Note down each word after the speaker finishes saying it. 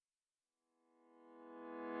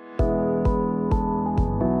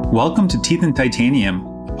Welcome to Teeth and Titanium,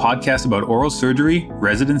 a podcast about oral surgery,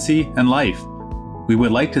 residency, and life. We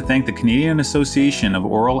would like to thank the Canadian Association of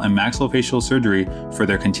Oral and Maxillofacial Surgery for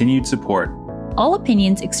their continued support. All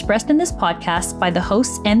opinions expressed in this podcast by the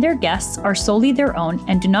hosts and their guests are solely their own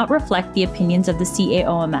and do not reflect the opinions of the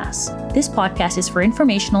CAOMS. This podcast is for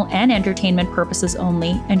informational and entertainment purposes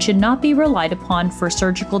only and should not be relied upon for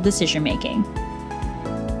surgical decision-making.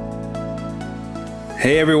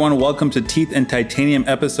 Hey everyone, welcome to Teeth and Titanium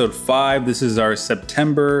episode 5. This is our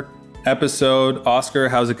September episode. Oscar,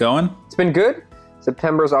 how's it going? It's been good.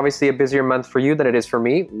 September is obviously a busier month for you than it is for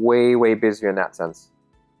me. Way busier in that sense.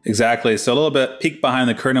 Exactly. So a little bit peek behind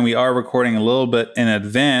the curtain. We are recording a little bit in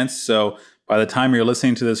advance. So by the time you're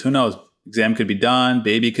listening to this, who knows? Exam could be done.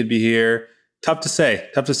 Baby could be here. Tough to say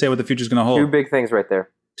what the future's going to hold. Two big things right there.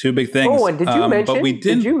 Two big things. Oh, and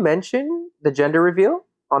did you mention the gender reveal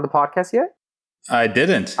on the podcast yet? I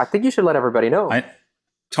didn't. I think you should let everybody know.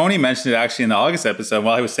 Tony mentioned it actually in the August episode.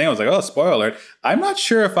 While he was saying, I was like, oh, spoiler alert. I'm not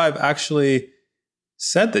sure if I've actually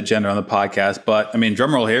said the gender on the podcast, but I mean,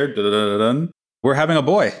 drum roll here. Dun-dun-dun-dun. We're having a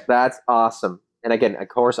boy. That's awesome. And again, of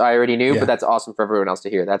course, I already knew, but that's awesome for everyone else to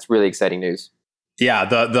hear. That's really exciting news. Yeah,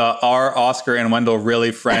 the our Oscar and Wendell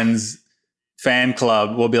Really Friends fan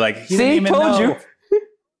club will be like, see, told you.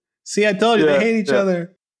 See, I told you, they hate each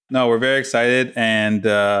other. No, we're very excited, and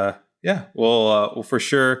we'll for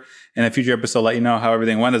sure in a future episode let you know how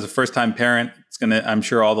everything went. As a first-time parent, I'm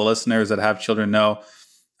sure all the listeners that have children know,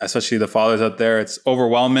 especially the fathers out there, it's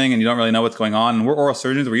overwhelming and you don't really know what's going on. And we're oral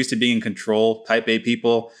surgeons. We're used to being in control, type A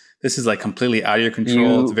people. This is like completely out of your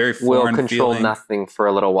control. It's very foreign will control feeling. Nothing for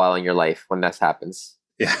a little while in your life when this happens.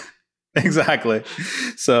 Yeah, exactly.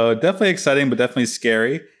 So definitely exciting, but definitely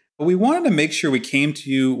scary. But we wanted to make sure we came to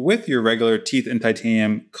you with your regular Teeth and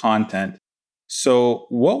Titanium content. So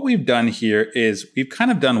what we've done here is we've kind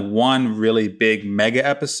of done one really big mega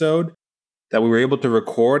episode that we were able to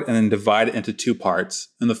record and then divide it into two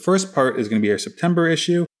parts. And the first part is going to be our September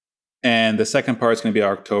issue, and the second part is going to be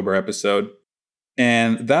our October episode.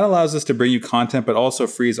 And that allows us to bring you content, but also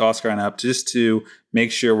frees Oscar and I up just to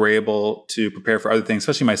make sure we're able to prepare for other things,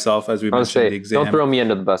 especially myself, as we mentioned the exam. Don't throw me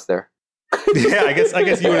under the bus there. Yeah, I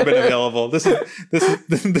guess you would have been available. This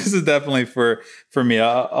is definitely for me.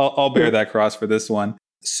 I'll bear that cross for this one.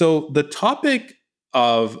 So the topic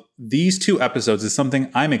of these two episodes is something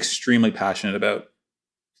I'm extremely passionate about,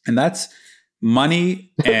 and that's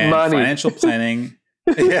money and financial planning.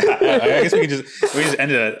 Yeah, I guess we just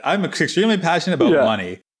ended it. I'm extremely passionate about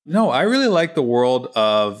money. No, I really like the world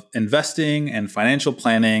of investing and financial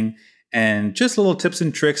planning, and just little tips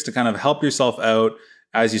and tricks to kind of help yourself out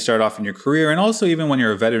as you start off in your career, and also even when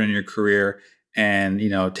you're a veteran in your career, and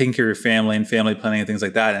taking care of your family and family planning and things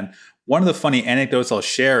like that. And one of the funny anecdotes I'll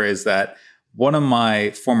share is that one of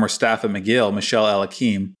my former staff at McGill, Michelle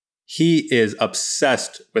El-Hakim, he is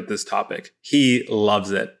obsessed with this topic. He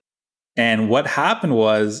loves it. And what happened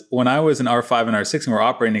was when I was in R5 and R6 and we're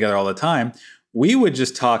operating together all the time, we would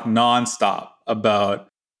just talk nonstop about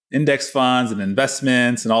index funds and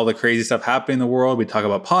investments and all the crazy stuff happening in the world. We talk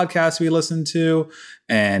about podcasts we listen to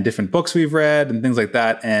and different books we've read and things like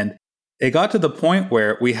that. And it got to the point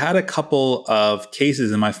where we had a couple of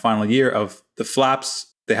cases in my final year of the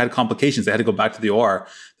flaps. They had complications. They had to go back to the OR.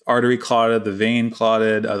 The artery clotted, the vein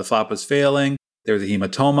clotted, the flap was failing. There was a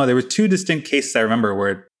hematoma. There were two distinct cases I remember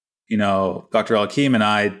where, Dr. El-Hakim and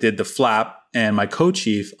I did the flap, and my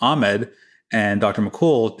co-chief, Ahmed, and Dr.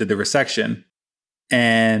 McCool did the resection.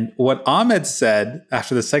 And what Ahmed said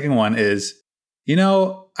after the second one is,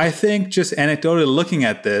 I think just anecdotally looking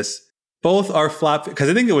at this, both are flap, because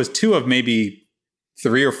I think it was 2 of maybe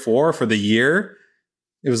 3 or 4 for the year.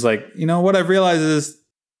 It was like, what I've realized is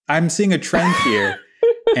I'm seeing a trend here.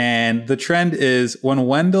 And the trend is when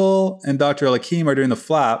Wendell and Dr. El-Hakim are doing the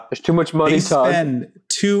flap, there's too much money. They spend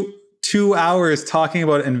 2 hours talking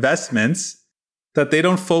about investments that they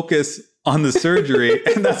don't focus on the surgery,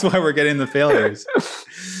 and that's why we're getting the failures.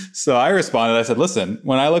 So I responded, I said, listen,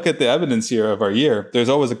 when I look at the evidence here of our year, there's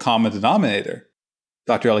always a common denominator.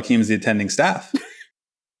 Dr. El-Hakim is the attending staff.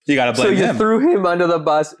 You got to blame him. So you threw him under the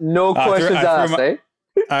bus, no questions asked, eh?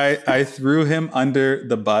 I threw him under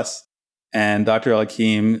the bus, and Dr.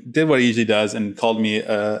 El-Hakim did what he usually does and called me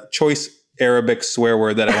a choice Arabic swear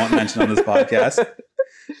word that I won't mention on this podcast.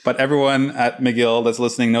 But everyone at McGill that's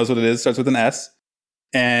listening knows what it is. It starts with an S.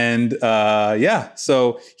 And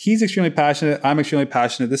so he's extremely passionate. I'm extremely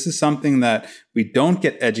passionate. This is something that we don't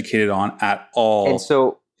get educated on at all. And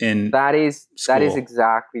so that is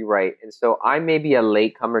exactly right. And so I may be a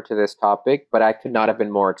latecomer to this topic, but I could not have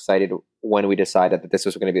been more excited when we decided that this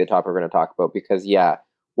was going to be the topic we're going to talk about. Because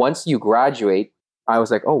once you graduate, I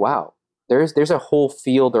was like, oh wow, there's a whole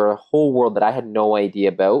field or a whole world that I had no idea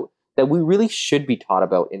about that we really should be taught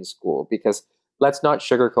about in school. Because let's not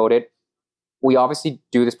sugarcoat it. We obviously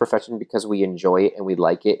do this profession because we enjoy it and we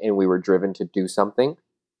like it and we were driven to do something.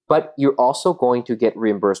 But you're also going to get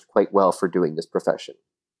reimbursed quite well for doing this profession.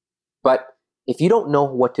 But if you don't know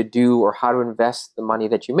what to do or how to invest the money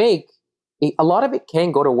that you make, a lot of it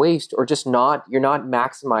can go to waste or just you're not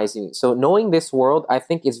maximizing it. So knowing this world, I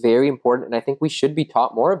think is very important. And I think we should be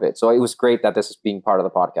taught more of it. So it was great that this is being part of the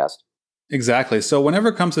podcast. Exactly. So whenever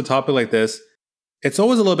it comes to a topic like this, it's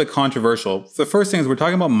always a little bit controversial. The first thing is we're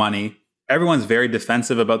talking about money. Everyone's very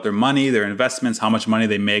defensive about their money, their investments, how much money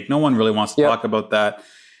they make. No one really wants to talk about that.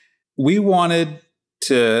 We wanted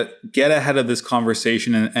to get ahead of this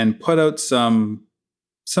conversation and put out some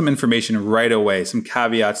information right away, some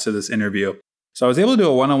caveats to this interview. So I was able to do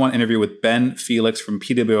a one-on-one interview with Ben Felix from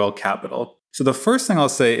PWL Capital. So the first thing I'll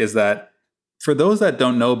say is that for those that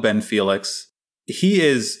don't know Ben Felix, he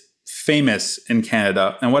is famous in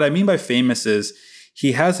Canada. And what I mean by famous is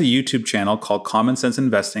he has a YouTube channel called Common Sense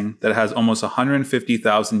Investing that has almost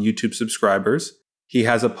 150,000 YouTube subscribers. He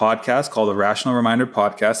has a podcast called the Rational Reminder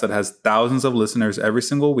Podcast that has thousands of listeners every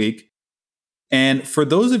single week. And for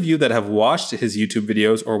those of you that have watched his YouTube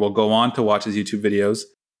videos or will go on to watch his YouTube videos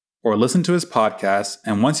or listen to his podcast,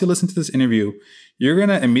 and once you listen to this interview, you're going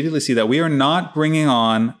to immediately see that we are not bringing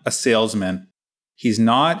on a salesman. He's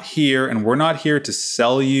not here, and we're not here to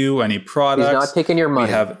sell you any products. He's not taking your money.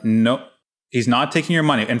 He's not taking your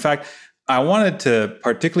money. In fact, I wanted to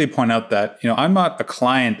particularly point out that, I'm not a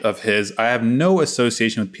client of his. I have no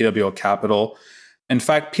association with PWL Capital. In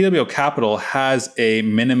fact, PWL Capital has a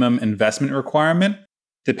minimum investment requirement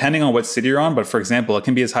depending on what city you're on. But for example, it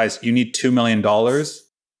can be as high as you need $2 million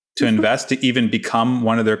to invest to even become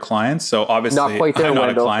one of their clients. So obviously, not quite there, I'm not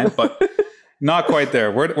a client, but not quite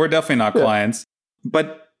there. We're definitely not clients.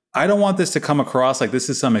 But I don't want this to come across like this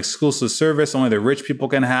is some exclusive service only the rich people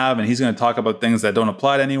can have, and he's going to talk about things that don't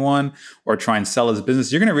apply to anyone or try and sell his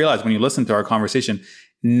business. You're going to realize when you listen to our conversation,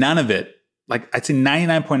 none of it, like I'd say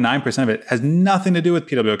 99.9% of it, has nothing to do with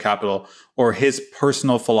PWL Capital or his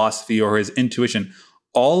personal philosophy or his intuition.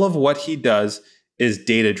 All of what he does is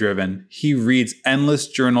data-driven. He reads endless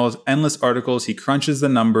journals, endless articles. He crunches the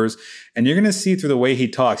numbers, and you're going to see through the way he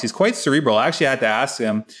talks. He's quite cerebral. I actually had to ask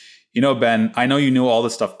him, Ben, I know you knew all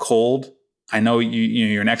this stuff cold. I know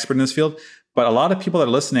you're an expert in this field, but a lot of people that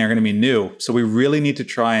are listening are going to be new. So we really need to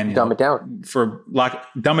try and dumb it down. For lack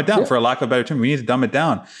of a better term. We need to dumb it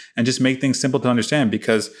down and just make things simple to understand,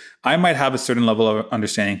 because I might have a certain level of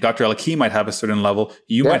understanding. Dr. Alaki might have a certain level.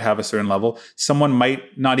 You might have a certain level. Someone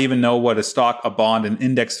might not even know what a stock, a bond, an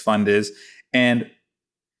index fund is. And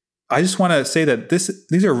I just want to say that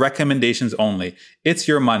these are recommendations only. It's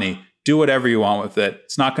your money. Do whatever you want with it.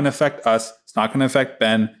 It's not going to affect us. It's not going to affect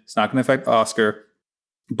Ben. It's not going to affect Oscar.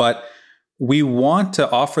 But we want to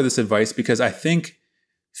offer this advice because I think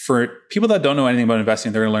for people that don't know anything about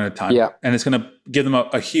investing, they're going to learn a ton. Yeah. And it's going to give them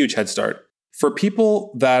a huge head start. For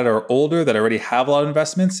people that are older, that already have a lot of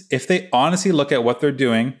investments, if they honestly look at what they're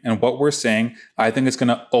doing and what we're saying, I think it's going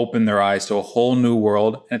to open their eyes to a whole new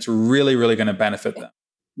world. And it's really, really going to benefit them.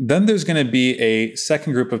 Then there's going to be a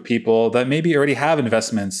second group of people that maybe already have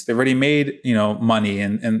investments. They've already made, money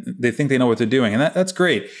and they think they know what they're doing. And that's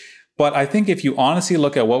great. But I think if you honestly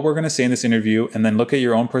look at what we're going to say in this interview and then look at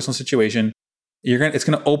your own personal situation, it's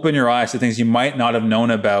going to open your eyes to things you might not have known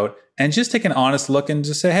about, and just take an honest look and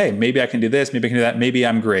just say, hey, maybe I can do this. Maybe I can do that. Maybe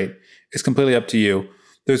I'm great. It's completely up to you.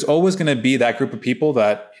 There's always going to be that group of people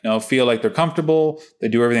that, feel like they're comfortable. They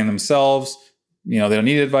do everything themselves. They don't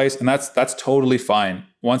need advice. And that's totally fine.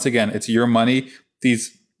 Once again, it's your money.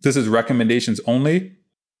 This is recommendations only,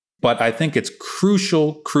 but I think it's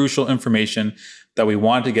crucial information that we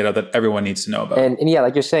want to get out that everyone needs to know about. And yeah,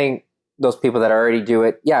 like you're saying, those people that already do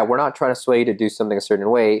it, we're not trying to sway you to do something a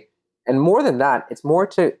certain way. And more than that, it's more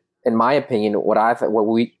to, in my opinion,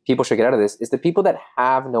 people should get out of this is the people that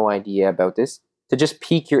have no idea about this, to just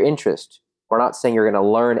pique your interest. We're not saying you're going to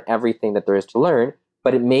learn everything that there is to learn,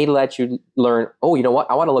 but it may let you learn, oh, you know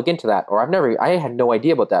what? I want to look into that. Or I had no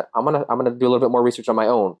idea about that. I'm going to do a little bit more research on my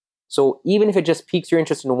own. So even if it just piques your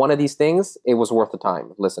interest in one of these things, it was worth the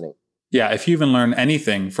time of listening. Yeah, if you even learn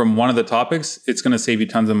anything from one of the topics, it's going to save you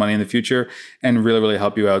tons of money in the future and really, really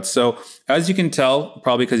help you out. So as you can tell,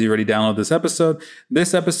 probably because you already downloaded this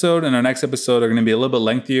episode and our next episode are going to be a little bit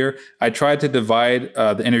lengthier. I tried to divide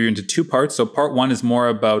the interview into two parts. So part one is more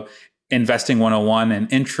about Investing 101, an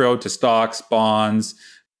intro to stocks, bonds,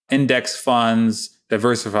 index funds,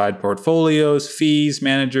 diversified portfolios, fees,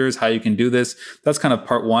 managers, how you can do this. That's kind of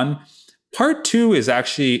part one. Part two is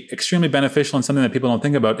actually extremely beneficial, and something that people don't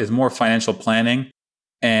think about is more financial planning.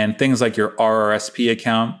 and things like your RRSP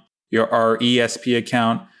account, your RESP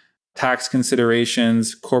account, tax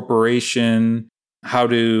considerations, corporation, how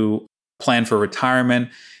to plan for retirement.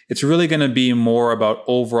 It's really going to be more about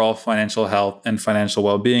overall financial health and financial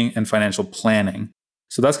well-being and financial planning.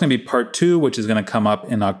 So that's going to be part 2, which is going to come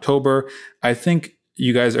up in October. I think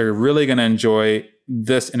you guys are really going to enjoy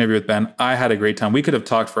this interview with Ben. I had a great time. We could have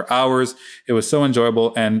talked for hours. It was so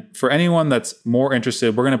enjoyable. And for anyone that's more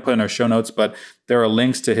interested, we're going to put in our show notes, but there are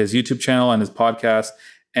links to his YouTube channel and his podcast.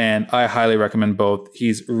 And I highly recommend both.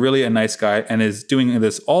 He's really a nice guy and is doing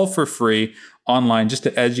this all for free online just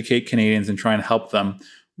to educate Canadians and try and help them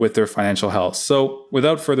with their financial health. So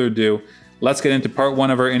without further ado, let's get into part 1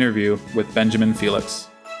 of our interview with Benjamin Felix.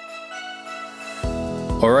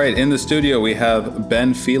 All right, in the studio, we have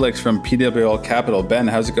Ben Felix from PWL Capital. Ben,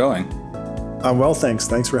 how's it going? I'm well, thanks.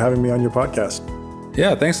 Thanks for having me on your podcast.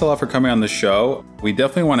 Yeah, thanks a lot for coming on the show. We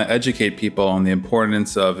definitely want to educate people on the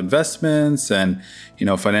importance of investments and,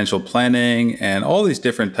 financial planning and all these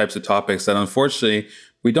different types of topics that unfortunately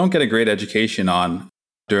we don't get a great education on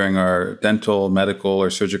during our dental, medical, or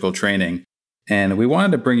surgical training. And we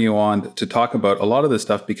wanted to bring you on to talk about a lot of this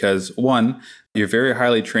stuff because, one, you're very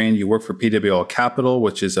highly trained. You work for PWL Capital,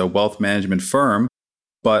 which is a wealth management firm.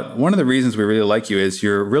 But one of the reasons we really like you is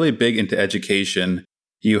you're really big into education.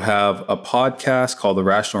 You have a podcast called the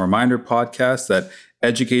Rational Reminder Podcast that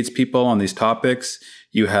educates people on these topics.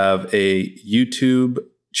 You have a YouTube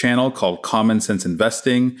channel called Common Sense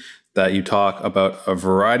Investing that you talk about a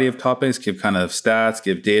variety of topics, give kind of stats,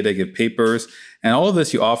 give data, give papers, and all of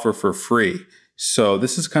this you offer for free. So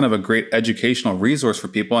this is kind of a great educational resource for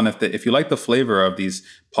people. And if you like the flavor of these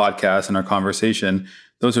podcasts and our conversation,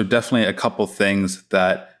 those are definitely a couple things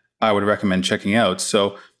that I would recommend checking out.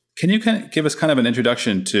 So can you kind of give us kind of an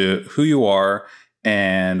introduction to who you are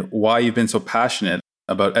and why you've been so passionate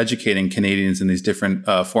about educating Canadians in these different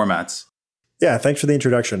formats? Yeah, thanks for the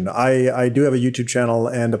introduction. I do have a YouTube channel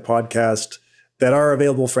and a podcast that are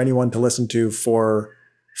available for anyone to listen to for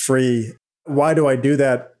free. Why do I do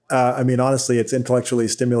that? Honestly, it's intellectually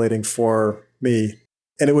stimulating for me.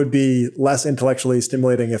 And it would be less intellectually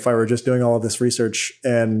stimulating if I were just doing all of this research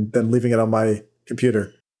and then leaving it on my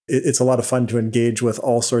computer. It's a lot of fun to engage with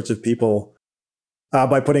all sorts of people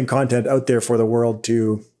by putting content out there for the world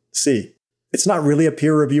to see. It's not really a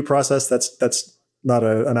peer review process. That's not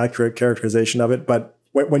an accurate characterization of it. But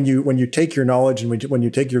when you take your knowledge and when you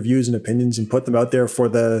take your views and opinions and put them out there for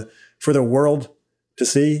the world to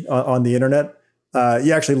see on the internet,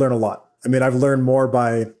 you actually learn a lot. I've learned more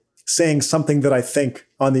by saying something that I think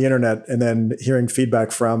on the internet and then hearing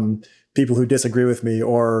feedback from people who disagree with me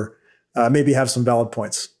or maybe have some valid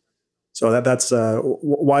points. So that's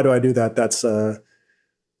why do I do that? That's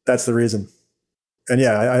the reason. And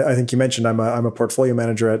yeah, I think you mentioned I'm a portfolio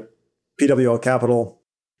manager at PWL Capital.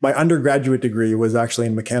 My undergraduate degree was actually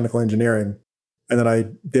in mechanical engineering, and then I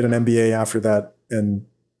did an MBA after that and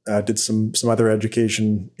did some other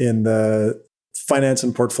education in the finance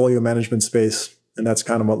and portfolio management space. And that's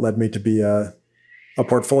kind of what led me to be a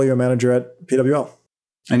portfolio manager at PWL.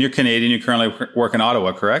 And you're Canadian. You currently work in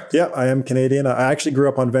Ottawa, correct? Yeah, I am Canadian. I actually grew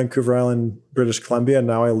up on Vancouver Island, British Columbia, and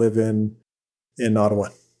now I live in Ottawa.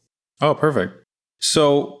 Oh, perfect.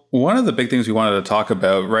 So one of the big things we wanted to talk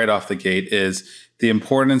about right off the gate is the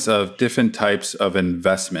importance of different types of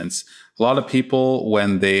investments. A lot of people,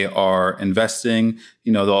 when they are investing,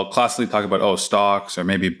 they'll classically talk about, stocks or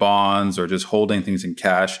maybe bonds or just holding things in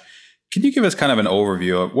cash. Can you give us kind of an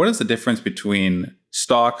overview of what is the difference between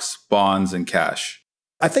stocks, bonds, and cash?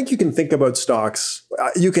 I think you can think about stocks.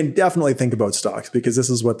 You can definitely think about stocks because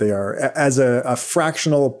this is what they are, as a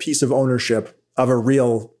fractional piece of ownership of a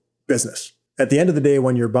real business. At the end of the day,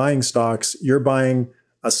 when you're buying stocks, you're buying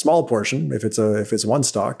a small portion, if it's one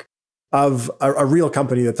stock, of a real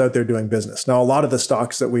company that's out there doing business. Now, a lot of the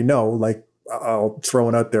stocks that we know, like I'll throw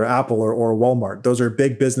it out there, Apple or Walmart, those are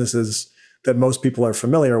big businesses that most people are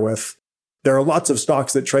familiar with. There are lots of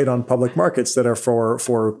stocks that trade on public markets that are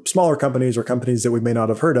for smaller companies or companies that we may not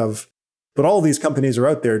have heard of. But all of these companies are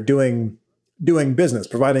out there doing business,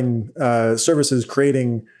 providing services,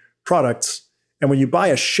 creating products. And when you buy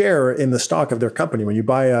a share in the stock of their company, when you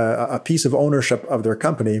buy a piece of ownership of their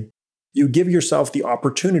company, you give yourself the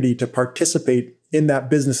opportunity to participate in that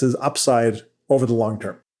business's upside over the long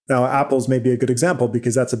term. Now, Apple's may be a good example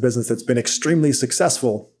because that's a business that's been extremely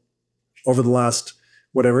successful over the last,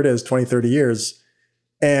 whatever it is, 20, 30 years.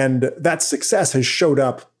 And that success has showed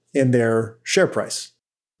up in their share price.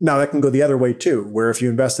 Now, that can go the other way too, where if you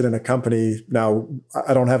invested in a company, now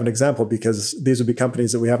I don't have an example because these would be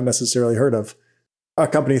companies that we haven't necessarily heard of. A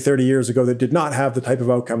company 30 years ago that did not have the type of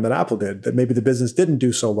outcome that Apple did, that maybe the business didn't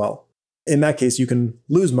do so well. in that case, you can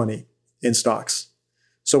lose money in stocks.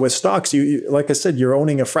 So with stocks, you like I said, you're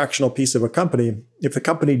owning a fractional piece of a company. If the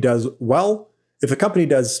company does well, if the company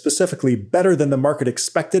does specifically better than the market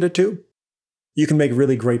expected it to, you can make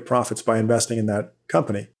really great profits by investing in that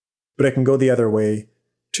company. But it can go the other way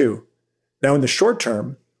too. Now, in the short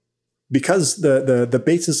term, because the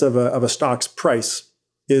basis of a stock's price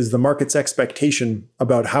is the market's expectation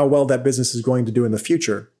about how well that business is going to do in the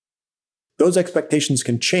future, those expectations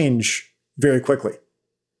can change very quickly.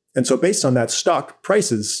 And so based on that, stock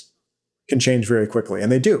prices can change very quickly,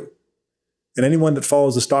 and they do. And anyone that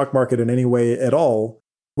follows the stock market in any way at all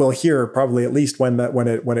will hear probably at least when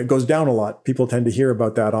it goes down a lot, people tend to hear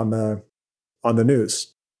about that on the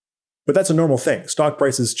news. But that's a normal thing. Stock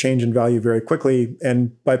prices change in value very quickly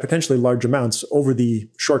and by potentially large amounts over the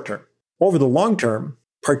short term. Over the long term,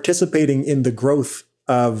 participating in the growth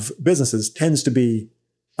of businesses tends to be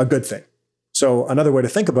a good thing. So another way to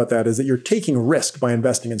think about that is that you're taking risk by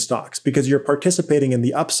investing in stocks because you're participating in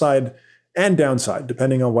the upside and downside,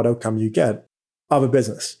 depending on what outcome you get, of a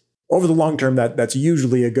business. Over the long term, that's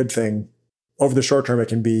usually a good thing. Over the short term, it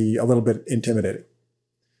can be a little bit intimidating.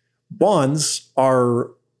 Bonds are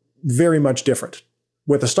very much different.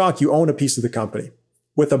 With a stock, you own a piece of the company.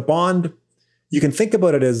 With a bond, you can think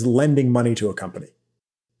about it as lending money to a company.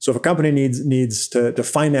 So if a company needs to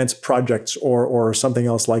finance projects or something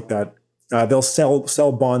else like that, they'll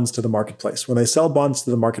sell bonds to the marketplace. When they sell bonds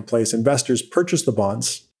to the marketplace, investors purchase the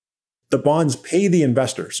bonds. The bonds pay the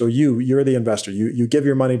investor. So you're the investor. You give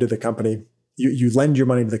your money to the company. You lend your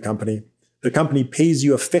money to the company. The company pays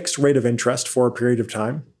you a fixed rate of interest for a period of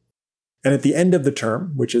time. And at the end of the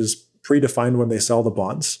term, which is predefined when they sell the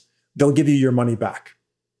bonds, they'll give you your money back.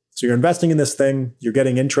 So you're investing in this thing, you're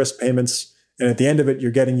getting interest payments, and at the end of it,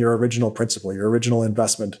 you're getting your original principal, your original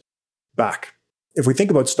investment back. If we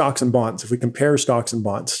think about stocks and bonds, if we compare stocks and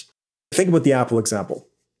bonds, think about the Apple example.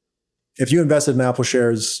 If you invested in Apple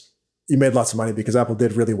shares, you made lots of money because Apple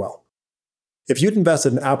did really well. If you'd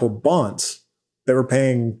invested in Apple bonds that were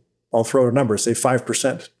paying, I'll throw out a number, say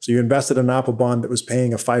 5%. So you invested in an Apple bond that was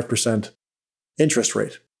paying a 5% interest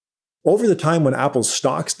rate. Over the time when Apple's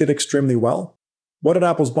stocks did extremely well, what did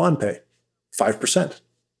Apple's bond pay? 5%.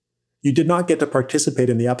 You did not get to participate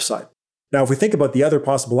in the upside. Now, if we think about the other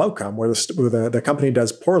possible outcome where the company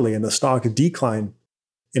does poorly and the stock decline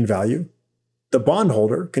in value, the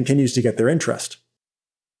bondholder continues to get their interest.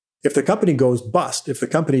 If the company goes bust, if the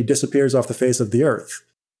company disappears off the face of the earth,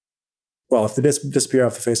 well, if they disappear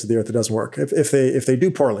off the face of the earth, it doesn't work. If they do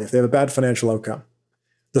poorly, if they have a bad financial outcome,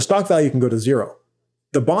 the stock value can go to zero.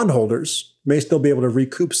 The bondholders may still be able to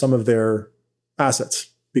recoup some of their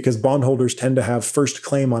assets because bondholders tend to have first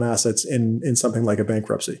claim on assets in something like a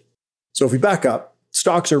bankruptcy. So if we back up,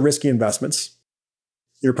 stocks are risky investments.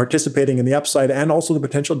 You're participating in the upside and also the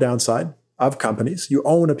potential downside of companies. You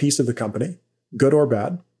own a piece of the company, good or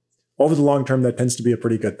bad. Over the long term, that tends to be a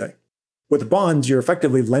pretty good thing. With bonds, you're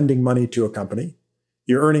effectively lending money to a company.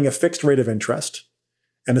 You're earning a fixed rate of interest.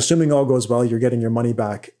 And assuming all goes well, you're getting your money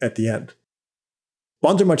back at the end.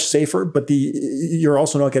 Bonds are much safer, but you're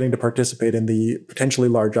also not getting to participate in the potentially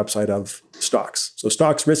large upside of stocks. So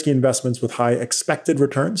stocks, risky investments with high expected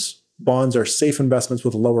returns. Bonds are safe investments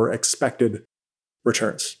with lower expected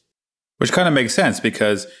returns. Which kind of makes sense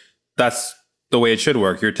because that's the way it should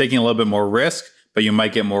work. You're taking a little bit more risk, but you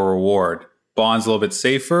might get more reward. Bonds a little bit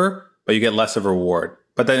safer, but you get less of a reward.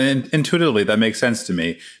 But then intuitively, that makes sense to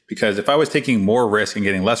me because if I was taking more risk and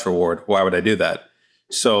getting less reward, why would I do that?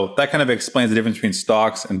 So that kind of explains the difference between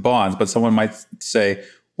stocks and bonds. But someone might say,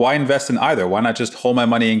 why invest in either? Why not just hold my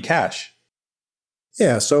money in cash?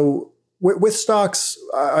 Yeah, so with stocks,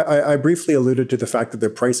 I briefly alluded to the fact that their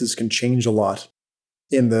prices can change a lot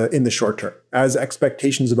in the short term as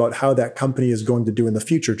expectations about how that company is going to do in the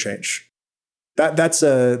future change.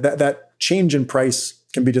 That change in price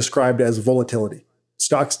can be described as volatility.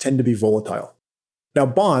 Stocks tend to be volatile. Now,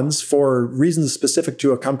 bonds, for reasons specific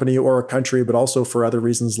to a company or a country, but also for other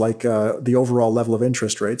reasons like the overall level of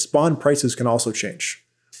interest rates, bond prices can also change.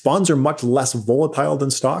 Bonds are much less volatile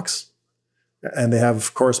than stocks, and they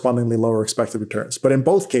have correspondingly lower expected returns. But in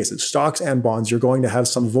both cases, stocks and bonds, you're going to have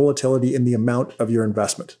some volatility in the amount of your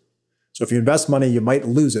investment. So if you invest money, you might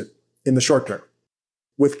lose it in the short term.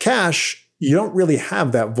 With cash, you don't really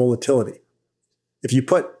have that volatility. If you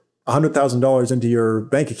put $100,000 into your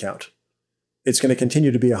bank account, it's going to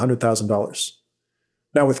continue to be $100,000.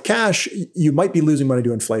 Now, with cash, you might be losing money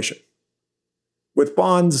to inflation. With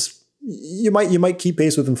bonds, you might keep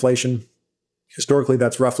pace with inflation. Historically,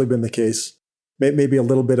 that's roughly been the case. Maybe a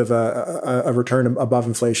little bit of a return above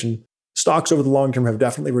inflation. Stocks over the long term have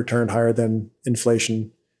definitely returned higher than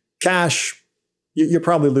inflation. Cash, you're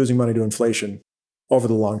probably losing money to inflation over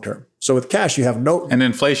the long term. So with cash, you have no... And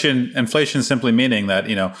inflation simply meaning that,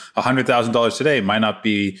 $100,000 today might not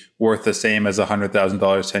be worth the same as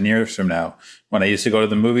 $100,000 10 years from now. When I used to go to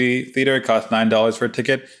the movie theater, it cost $9 for a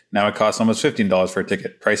ticket. Now it costs almost $15 for a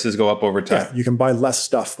ticket. Prices go up over time. Yeah, you can buy less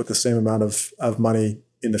stuff with the same amount of money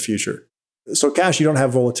in the future. So cash, you don't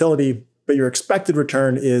have volatility, but your expected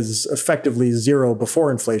return is effectively zero before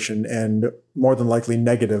inflation and more than likely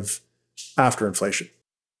negative after inflation.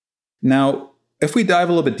 Now, if we dive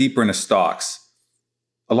a little bit deeper into stocks,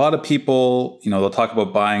 a lot of people, they'll talk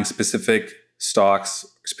about buying specific stocks,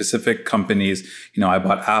 specific companies. I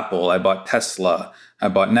bought Apple, I bought Tesla, I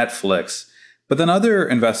bought Netflix. But then other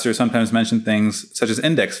investors sometimes mention things such as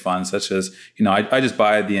index funds, such as, I just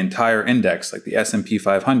buy the entire index, like the S&P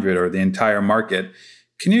 500 or the entire market.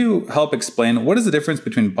 Can you help explain what is the difference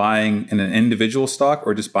between buying in an individual stock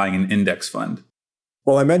or just buying an index fund?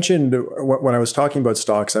 Well, I mentioned when I was talking about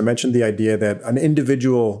stocks, I mentioned the idea that an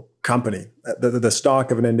individual company, the stock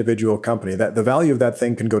of an individual company, that the value of that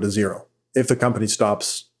thing can go to zero if the company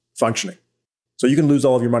stops functioning. So you can lose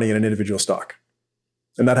all of your money in an individual stock.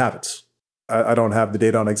 And that happens. I don't have the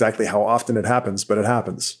data on exactly how often it happens, but it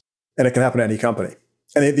happens. And it can happen to any company.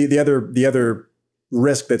 And the other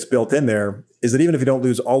risk that's built in there is that even if you don't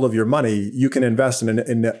lose all of your money, you can invest in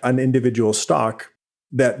an individual stock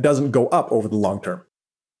that doesn't go up over the long term.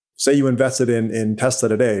 Say you invested in Tesla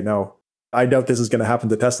today. Now, I doubt this is going to happen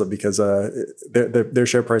to Tesla because their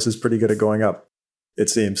share price is pretty good at going up, it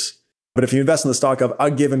seems. But if you invest in the stock of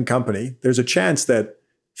a given company, there's a chance that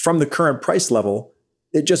from the current price level,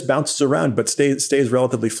 it just bounces around but stays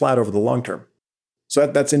relatively flat over the long term. So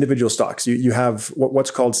that's individual stocks. You have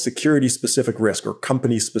what's called security-specific risk or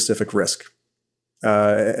company-specific risk.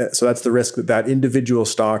 So that's the risk that individual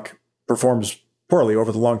stock performs poorly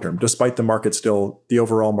over the long term, despite the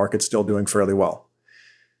overall market still doing fairly well.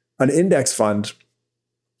 An index fund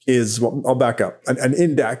is, well, I'll back up. An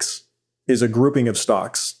index is a grouping of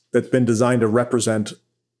stocks that's been designed to represent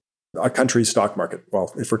a country's stock market.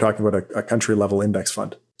 Well, if we're talking about a country level index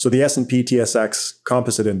fund. So the S&P TSX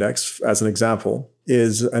Composite Index, as an example,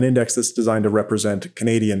 is an index that's designed to represent the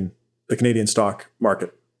Canadian stock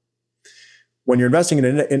market. When you're investing in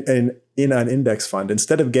an index fund,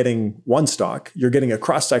 instead of getting one stock, you're getting a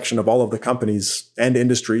cross-section of all of the companies and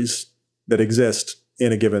industries that exist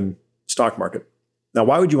in a given stock market. Now,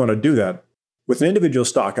 why would you want to do that? With an individual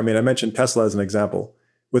stock, I mentioned Tesla as an example.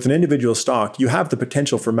 With an individual stock, you have the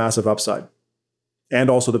potential for massive upside and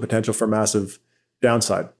also the potential for massive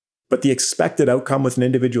downside. But the expected outcome with an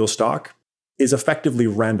individual stock is effectively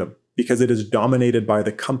random because it is dominated by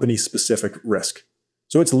the company-specific risk.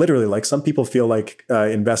 So it's literally like some people feel like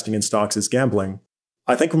investing in stocks is gambling.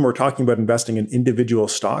 I think when we're talking about investing in individual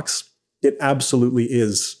stocks, it absolutely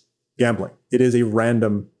is gambling. It is a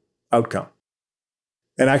random outcome.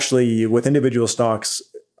 And actually, with individual stocks,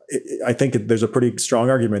 I think there's a pretty strong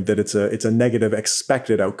argument that it's a negative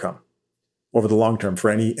expected outcome over the long term for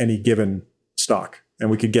any given stock. And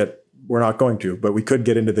we're not going to, but we could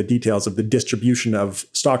get into the details of the distribution of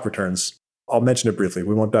stock returns. I'll mention it briefly.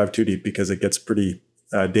 We won't dive too deep because it gets pretty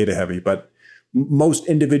data heavy, but most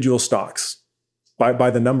individual stocks,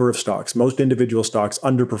 by the number of stocks, most individual stocks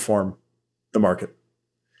underperform the market.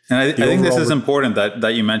 And I think this is important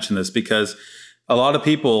that you mention this because a lot of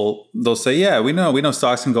people, they'll say, yeah, we know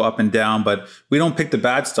stocks can go up and down, but we don't pick the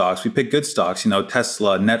bad stocks. We pick good stocks,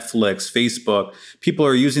 Tesla, Netflix, Facebook. People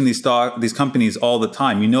are using these companies all the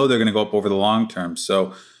time. They're going to go up over the long term.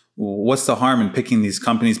 So what's the harm in picking these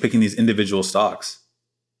companies, picking these individual stocks?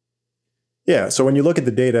 Yeah. So when you look at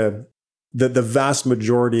the data, the vast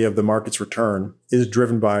majority of the market's return is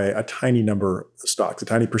driven by a tiny number of stocks, a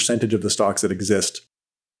tiny percentage of the stocks that exist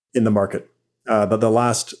in the market. The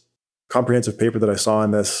last comprehensive paper that I saw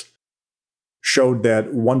on this showed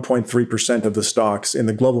that 1.3% of the stocks in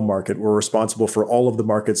the global market were responsible for all of the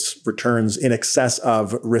market's returns in excess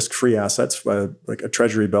of risk-free assets, like a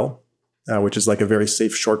treasury bill, which is like a very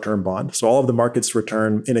safe short-term bond. So all of the market's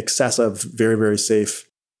return in excess of very, very safe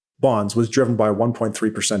bonds was driven by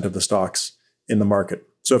 1.3% of the stocks in the market.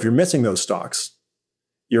 So if you're missing those stocks,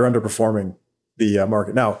 you're underperforming the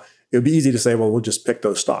market. Now, it would be easy to say, well, we'll just pick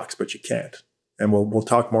those stocks, but you can't. And we'll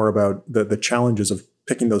talk more about the challenges of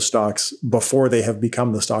picking those stocks before they have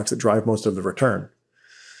become the stocks that drive most of the return.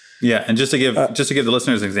 Yeah, and just to give the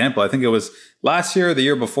listeners an example, I think it was last year or the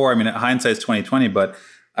year before. hindsight's 2020, but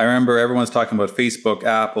I remember everyone's talking about Facebook,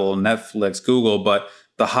 Apple, Netflix, Google, but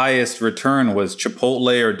the highest return was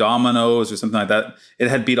Chipotle or Domino's or something like that. It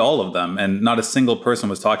had beat all of them, and not a single person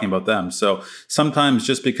was talking about them. So sometimes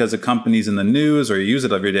just because a company's in the news or you use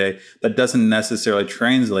it every day, that doesn't necessarily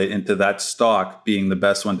translate into that stock being the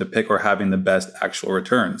best one to pick or having the best actual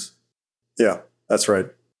returns. Yeah, that's right.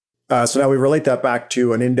 So now we relate that back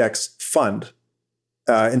to an index fund.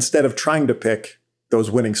 Instead of trying to pick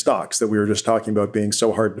those winning stocks that we were just talking about being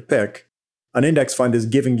so hard to pick, an index fund is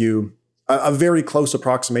giving you a very close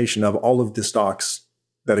approximation of all of the stocks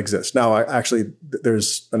that exist. Now,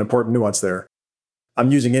 there's an important nuance there.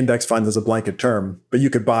 I'm using index funds as a blanket term, but you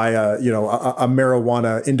could buy a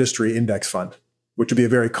marijuana industry index fund, which would be a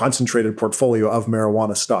very concentrated portfolio of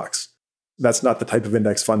marijuana stocks. That's not the type of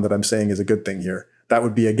index fund that I'm saying is a good thing here. That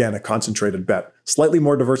would be, again, a concentrated bet. Slightly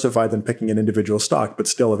more diversified than picking an individual stock, but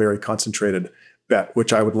still a very concentrated bet,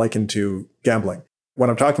 which I would liken to gambling. When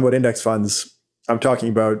I'm talking about index funds, I'm talking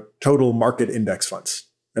about total market index funds.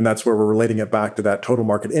 And that's where we're relating it back to that total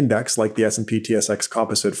market index, like the S&P TSX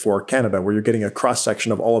Composite for Canada, where you're getting a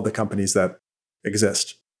cross-section of all of the companies that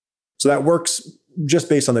exist. So that works just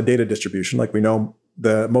based on the data distribution. Like we know,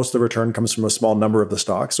 most of the return comes from a small number of the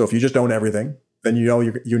stocks. So if you just own everything, then you know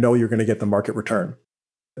you're going to get the market return.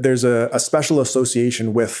 There's a special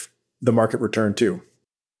association with the market return too.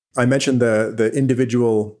 I mentioned the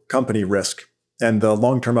individual company risk and the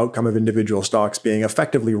long-term outcome of individual stocks being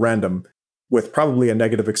effectively random with probably a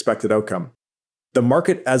negative expected outcome. The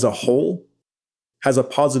market as a whole has a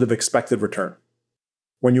positive expected return.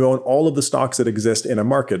 When you own all of the stocks that exist in a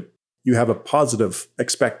market, you have a positive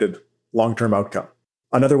expected long-term outcome.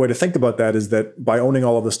 Another way to think about that is that by owning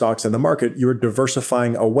all of the stocks in the market, you're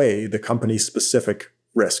diversifying away the company's specific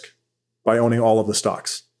risk by owning all of the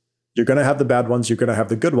stocks. You're going to have the bad ones, you're going to have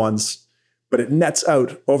the good ones, but it nets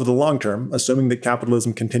out over the long term, assuming that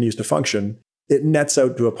capitalism continues to function, it nets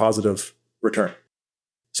out to a positive return.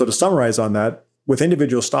 So to summarize on that, with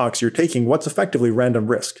individual stocks, you're taking what's effectively random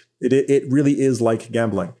risk. It really is like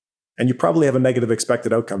gambling. And you probably have a negative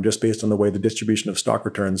expected outcome just based on the way the distribution of stock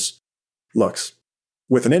returns looks.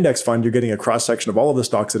 With an index fund, you're getting a cross-section of all of the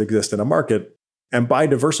stocks that exist in a market. And by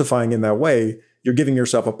diversifying in that way, you're giving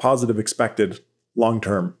yourself a positive expected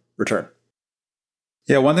long-term return.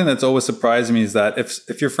 Yeah, one thing that's always surprised me is that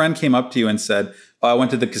if your friend came up to you and said, oh, I went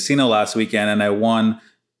to the casino last weekend and I won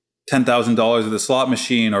 $10,000 with a slot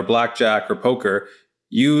machine or blackjack or poker,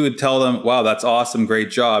 you would tell them, wow, that's awesome, great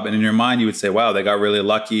job. And in your mind, you would say, wow, they got really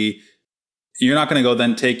lucky. You're not going to go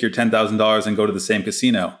then take your $10,000 and go to the same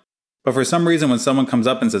casino. But for some reason, when someone comes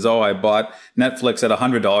up and says, oh, I bought Netflix at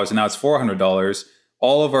 $100 and now it's $400,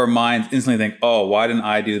 all of our minds instantly think, oh, why didn't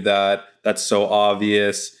I do that? That's so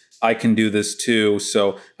obvious. I can do this too.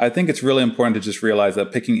 So I think it's really important to just realize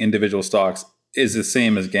that picking individual stocks is the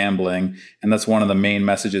same as gambling. And that's one of the main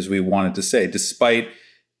messages we wanted to say. Despite,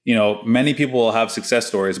 many people will have success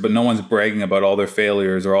stories, but no one's bragging about all their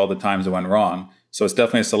failures or all the times it went wrong. So it's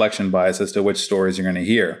definitely a selection bias as to which stories you're going to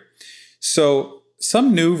hear. So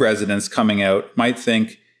some new residents coming out might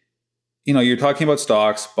think, you're talking about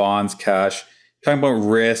stocks, bonds, cash, talking about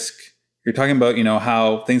risk. You're talking about,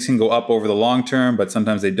 how things can go up over the long term, but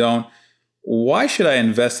sometimes they don't. Why should I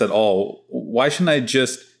invest at all? Why shouldn't I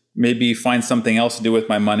just maybe find something else to do with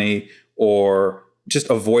my money or just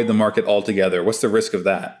avoid the market altogether? What's the risk of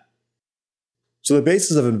that? So the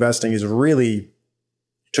basis of investing is really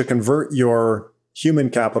to convert your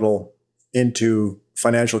human capital into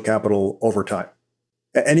financial capital over time.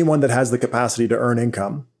 Anyone that has the capacity to earn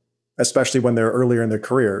income, especially when they're earlier in their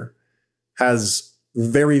career, has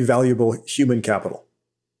very valuable human capital.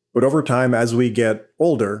 But over time, as we get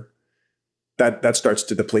older, that starts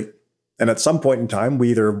to deplete. And at some point in time, we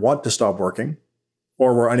either want to stop working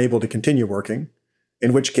or we're unable to continue working,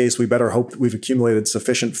 in which case we better hope that we've accumulated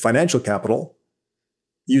sufficient financial capital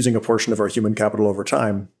using a portion of our human capital over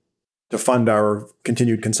time to fund our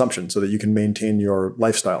continued consumption so that you can maintain your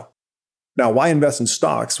lifestyle. Now, why invest in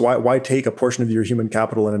stocks? Why take a portion of your human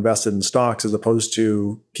capital and invest it in stocks as opposed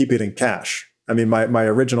to keep it in cash? I mean, my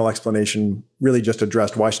original explanation really just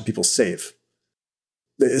addressed why should people save?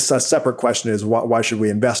 A separate question is why should we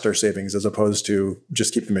invest our savings as opposed to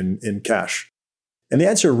just keep them in cash? And the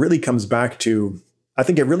answer really comes back to,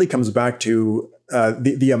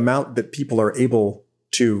 the amount that people are able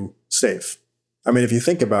to save. I mean, if you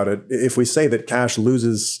think about it, if we say that cash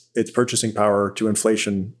loses its purchasing power to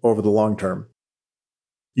inflation over the long term,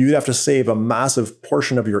 you'd have to save a massive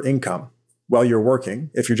portion of your income while you're working,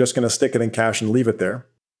 if you're just going to stick it in cash and leave it there.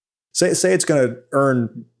 Say it's going to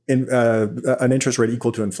earn an interest rate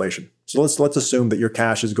equal to inflation. So let's assume that your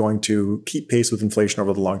cash is going to keep pace with inflation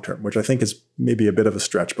over the long term, which I think is maybe a bit of a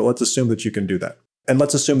stretch, but let's assume that you can do that. And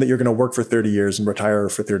let's assume that you're going to work for 30 years and retire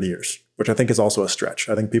for 30 years, which I think is also a stretch.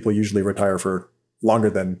 I think people usually retire for longer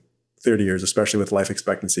than 30 years, especially with life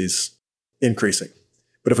expectancies increasing.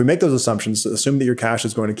 But if we make those assumptions, assume that your cash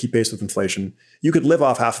is going to keep pace with inflation, you could live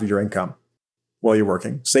off half of your income while you're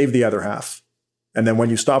working, save the other half. And then when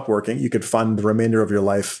you stop working, you could fund the remainder of your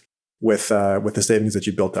life with the savings that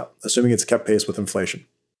you built up, assuming it's kept pace with inflation.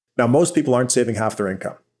 Now, most people aren't saving half their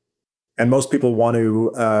income. And most people want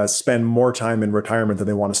to spend more time in retirement than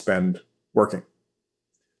they want to spend working.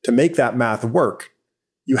 To make that math work,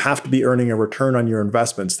 you have to be earning a return on your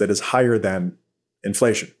investments that is higher than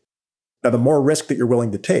inflation. Now, the more risk that you're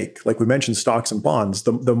willing to take, like we mentioned stocks and bonds,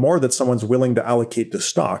 the more that someone's willing to allocate to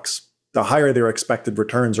stocks, the higher their expected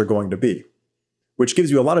returns are going to be, which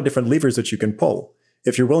gives you a lot of different levers that you can pull.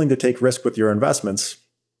 If you're willing to take risk with your investments,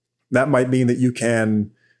 that might mean that you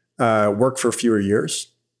can work for fewer years,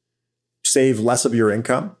 save less of your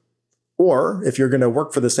income. Or if you're going to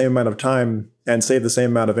work for the same amount of time and save the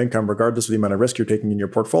same amount of income, regardless of the amount of risk you're taking in your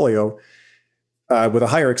portfolio, with a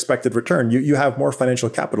higher expected return, you have more financial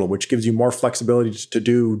capital, which gives you more flexibility to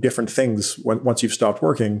do different things once you've stopped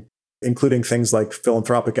working, including things like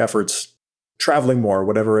philanthropic efforts, traveling more,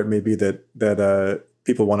 whatever it may be that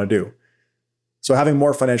people want to do. So having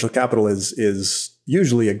more financial capital is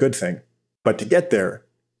usually a good thing. But to get there,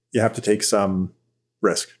 you have to take some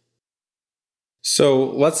risk. So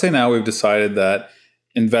let's say now we've decided that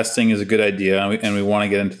investing is a good idea and we want to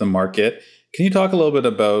get into the market. Can you talk a little bit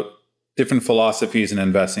about different philosophies in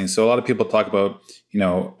investing? So a lot of people talk about,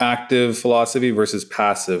 active philosophy versus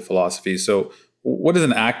passive philosophy. So what is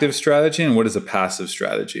an active strategy and what is a passive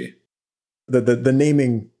strategy? The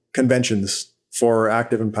naming conventions for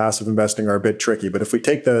active and passive investing are a bit tricky, but if we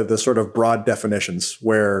take the sort of broad definitions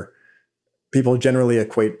where people generally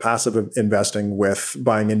equate passive investing with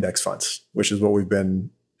buying index funds, which is what we've been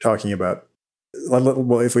talking about.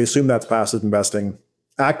 Well, if we assume that's passive investing,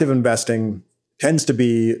 active investing tends to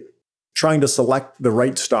be trying to select the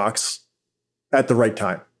right stocks at the right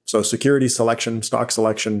time. So security selection, stock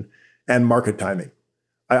selection, and market timing.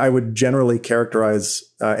 I would generally characterize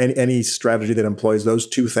any strategy that employs those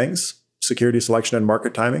two things, security selection and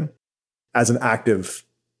market timing, as an active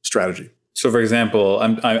strategy. So, for example,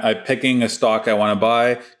 I'm picking a stock I want to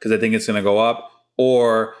buy because I think it's going to go up,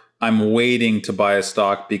 or I'm waiting to buy a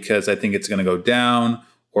stock because I think it's going to go down,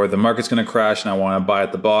 or the market's going to crash and I want to buy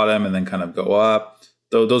at the bottom and then kind of go up.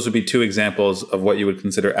 Those would be two examples of what you would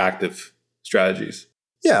consider active strategies.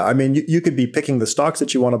 Yeah, I mean, you could be picking the stocks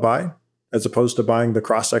that you want to buy as opposed to buying the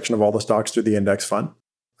cross-section of all the stocks through the index fund.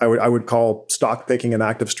 I would call stock picking an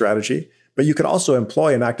active strategy. But you could also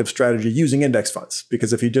employ an active strategy using index funds,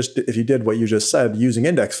 because if you did what you just said using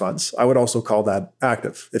index funds, I would also call that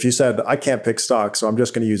active. If you said, I can't pick stocks, so I'm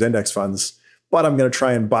just going to use index funds, but I'm going to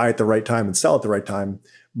try and buy at the right time and sell at the right time,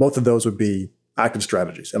 both of those would be active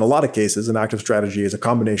strategies. In a lot of cases, an active strategy is a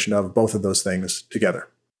combination of both of those things together.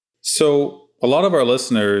 So a lot of our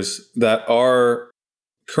listeners that are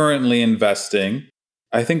currently investing,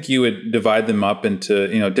 I think you would divide them up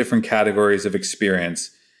into different categories of experience.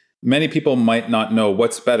 Many people might not know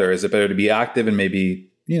what's better. Is it better to be active and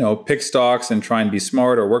maybe, pick stocks and try and be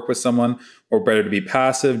smart or work with someone, or better to be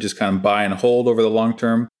passive, just kind of buy and hold over the long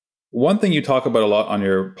term? One thing you talk about a lot on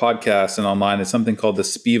your podcast and online is something called the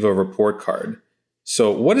SPIVA report card.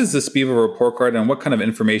 So what is the SPIVA report card and what kind of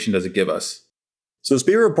information does it give us? So the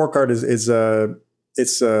SPIVA report card is a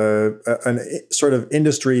sort of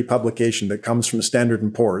industry publication that comes from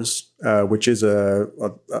Standard & Poor's, which is a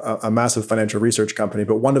massive financial research company.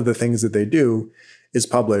 But one of the things that they do is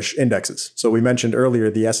publish indexes. So we mentioned earlier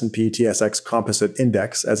the S&P TSX Composite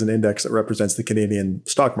Index as an index that represents the Canadian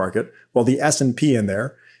stock market. Well, the S&P in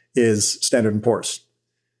there is Standard & Poor's.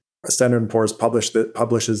 Standard & Poor's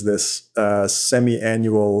publishes this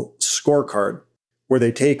semi-annual scorecard where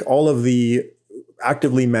they take all of the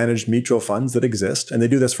actively managed mutual funds that exist, and they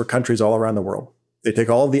do this for countries all around the world. They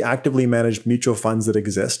take all of the actively managed mutual funds that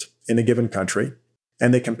exist in a given country,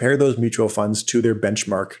 and they compare those mutual funds to their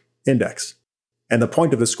benchmark index. And the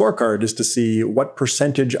point of the scorecard is to see what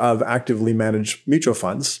percentage of actively managed mutual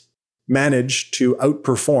funds manage to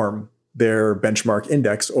outperform their benchmark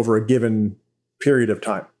index over a given period of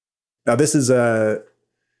time. Now, this is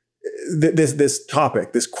this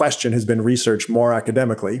topic, this question has been researched more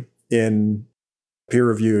academically in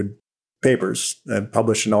peer-reviewed papers and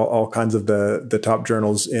published in all kinds of the top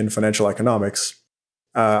journals in financial economics.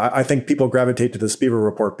 I think people gravitate to the SPIVA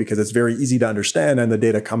report because it's very easy to understand and the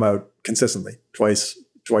data come out consistently twice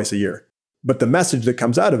a year. But the message that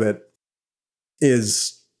comes out of it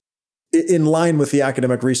is in line with the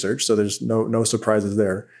academic research, so there's no surprises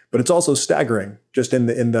there. But it's also staggering just in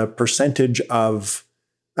the percentage of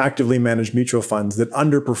actively managed mutual funds that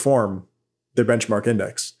underperform their benchmark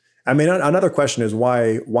index. I mean, another question is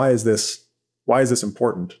why is this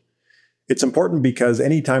important? It's important because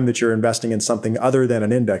anytime that you're investing in something other than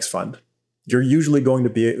an index fund, you're usually going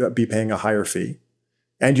to be paying a higher fee,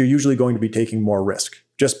 and you're usually going to be taking more risk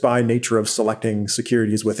just by nature of selecting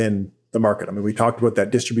securities within the market. I mean, we talked about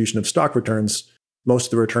that distribution of stock returns. Most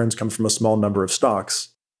of the returns come from a small number of stocks.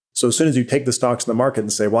 So as soon as you take the stocks in the market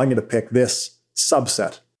and say, well, I'm going to pick this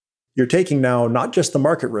subset, you're taking now not just the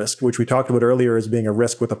market risk, which we talked about earlier as being a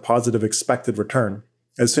risk with a positive expected return.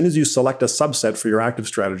 As soon as you select a subset for your active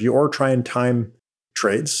strategy or try and time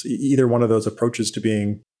trades, either one of those approaches to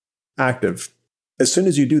being active, as soon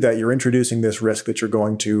as you do that, you're introducing this risk that you're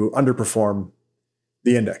going to underperform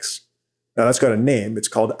the index. Now that's got a name. It's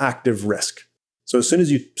called active risk. So as soon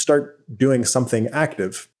as you start doing something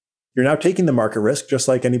active, you're now taking the market risk, just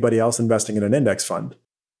like anybody else investing in an index fund,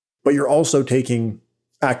 but you're also taking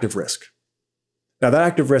active risk. Now that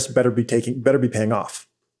active risk better be paying off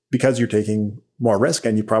because you're taking more risk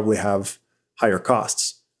and you probably have higher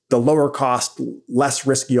costs. The lower cost, less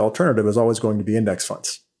risky alternative is always going to be index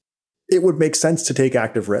funds. It would make sense to take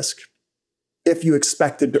active risk if you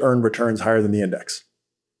expected to earn returns higher than the index.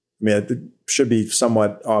 I mean, it should be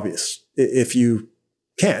somewhat obvious. If you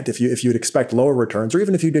can't, if you'd expect lower returns, or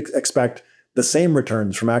even if you'd expect the same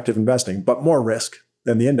returns from active investing, but more risk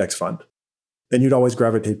than the index fund, then you'd always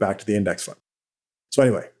gravitate back to the index fund. So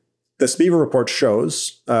anyway, the SPIVA report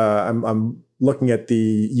shows, I'm looking at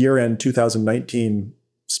the year-end 2019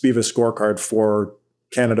 SPIVA scorecard for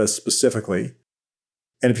Canada specifically.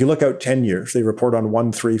 And if you look out 10 years, they report on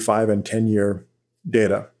 1, 3, 5, and 10-year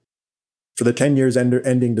data. For the 10 years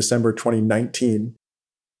ending December 2019,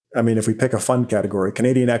 I mean, if we pick a fund category,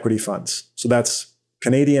 Canadian equity funds. So that's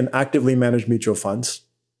Canadian actively managed mutual funds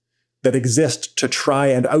that exist to try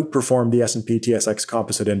and outperform the S&P TSX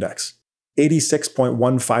Composite Index.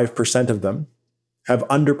 86.15% of them have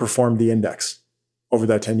underperformed the index over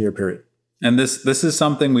that 10-year period. And this is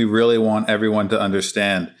something we really want everyone to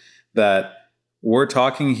understand, that we're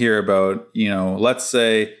talking here about, let's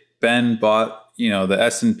say Ben bought, the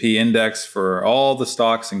S&P index for all the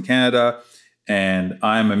stocks in Canada, and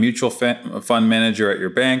I'm a mutual fund manager at your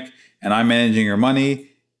bank, and I'm managing your money.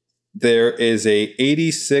 There is a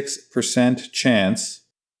 86% chance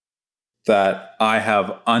that I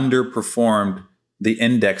have underperformed the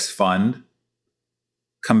index fund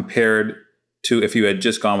compared to if you had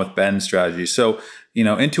just gone with Ben's strategy. So,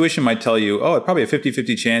 intuition might tell you, it's probably a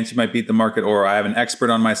 50-50 chance you might beat the market, or I have an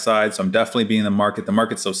expert on my side, so I'm definitely beating the market. The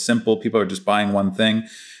market's so simple. People are just buying one thing.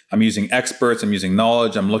 I'm using experts. I'm using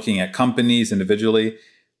knowledge. I'm looking at companies individually.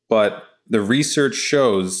 But the research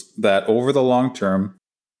shows that over the long term,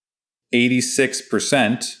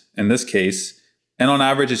 86% in this case, and on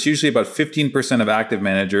average, it's usually about 15% of active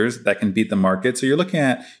managers that can beat the market. So you're looking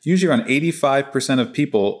at usually around 85% of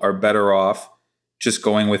people are better off just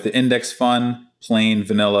going with the index fund, plain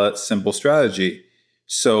vanilla, simple strategy.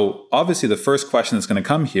 So obviously the first question that's going to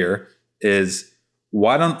come here is,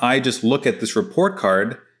 why don't I just look at this report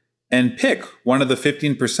card and pick one of the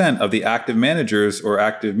 15% of the active managers or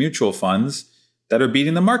active mutual funds that are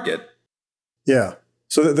beating the market? Yeah.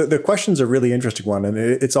 So the question's a really interesting one, and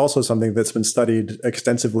it's also something that's been studied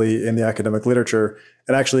extensively in the academic literature.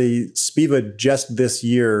 And actually, SPIVA just this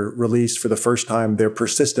year released for the first time their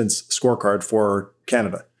persistence scorecard for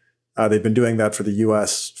Canada. They've been doing that for the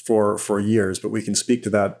US for years, but we can speak to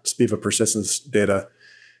that SPIVA persistence data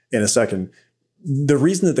in a second. The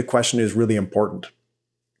reason that the question is really important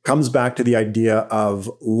comes back to the idea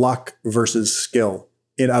of luck versus skill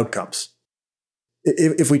in outcomes.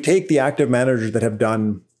 If we take the active managers that have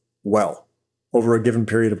done well over a given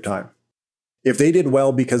period of time, if they did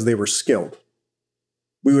well because they were skilled,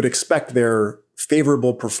 we would expect their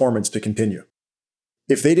favorable performance to continue.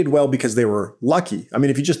 If they did well because they were lucky, I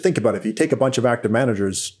mean, if you just think about it, if you take a bunch of active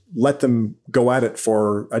managers, let them go at it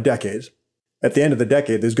for a decade, at the end of the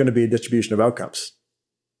decade, there's going to be a distribution of outcomes.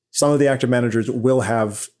 Some of the active managers will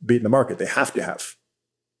have beaten the market. They have to have.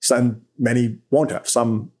 Many won't have.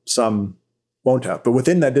 Some won't have. But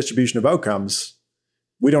within that distribution of outcomes,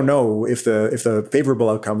 we don't know if the favorable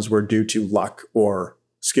outcomes were due to luck or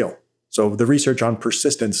skill. So the research on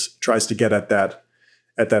persistence tries to get at that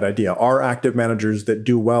idea. Are active managers that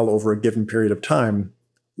do well over a given period of time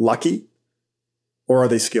lucky, or are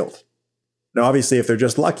they skilled? Now, obviously, if they're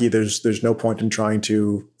just lucky, there's no point in trying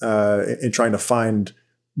to find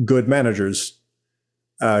good managers,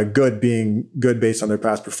 good being good based on their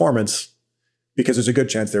past performance, because there's a good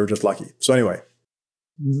chance they were just lucky. So anyway,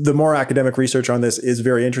 The more academic research on this is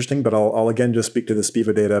very interesting, but I'll again just speak to the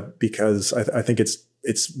SPIVA data because I think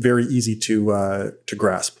it's very easy to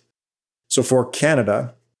grasp. So for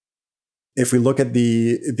Canada, if we look at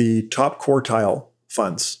the top quartile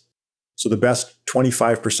funds, so the best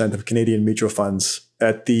 25% of Canadian mutual funds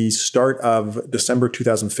at the start of December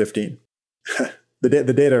 2015, the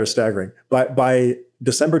data are staggering. By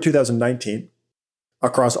December 2019,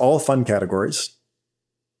 across all fund categories,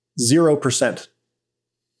 0%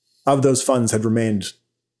 of those funds had remained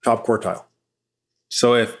top quartile.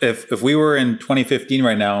 So if we were in 2015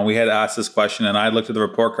 right now and we had asked this question and I looked at the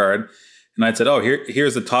report card and I'd said, oh,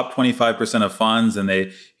 here's the top 25% of funds, and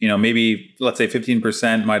they, maybe let's say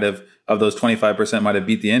 15% might have, of those 25% might have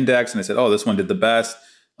beat the index, and I said, oh, this one did the best.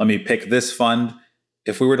 Let me pick this fund.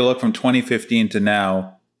 If we were to look from 2015 to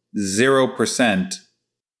now, 0%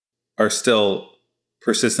 are still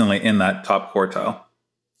persistently in that top quartile.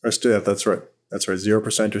 That's right. That's right.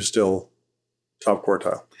 0% are still top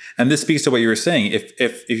quartile. And this speaks to what you were saying.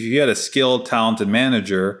 If you had a skilled, talented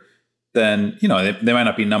manager, then they might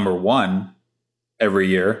not be number one every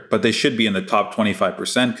year, but they should be in the top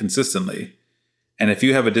 25% consistently. And if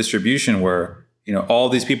you have a distribution where all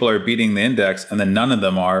these people are beating the index and then none of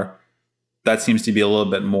them are, that seems to be a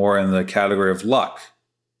little bit more in the category of luck,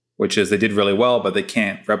 which is they did really well, but they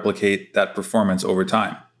can't replicate that performance over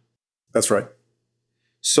time. That's right.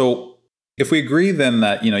 So if we agree then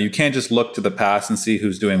that you can't just look to the past and see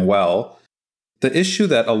who's doing well, the issue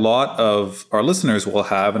that a lot of our listeners will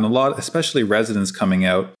have, and a lot, especially residents coming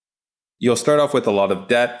out, you'll start off with a lot of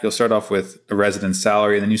debt. You'll start off with a resident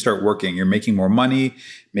salary, and then you start working. You're making more money.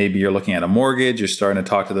 Maybe you're looking at a mortgage. You're starting to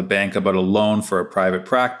talk to the bank about a loan for a private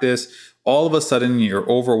practice. All of a sudden, you're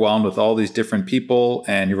overwhelmed with all these different people,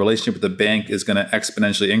 and your relationship with the bank is going to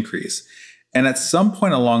exponentially increase. And at some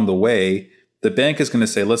point along the way, the bank is going to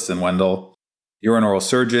say, listen, Wendell, you're an oral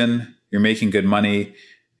surgeon. You're making good money.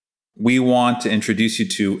 We want to introduce you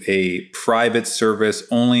to a private service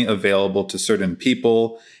only available to certain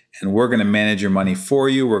people, and we're going to manage your money for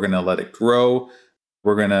you. We're going to let it grow.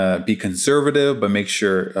 We're going to be conservative, but make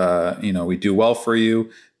sure we do well for you.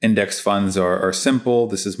 Index funds are simple.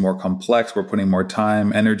 This is more complex. We're putting more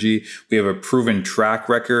time, energy. We have a proven track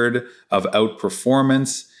record of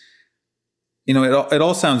outperformance. It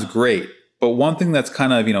all sounds great, but one thing that's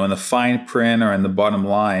kind of in the fine print or in the bottom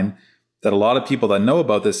line that a lot of people that know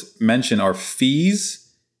about this mention are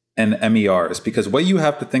fees and MERs, because what you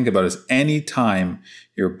have to think about is any time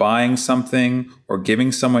you're buying something or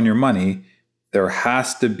giving someone your money, there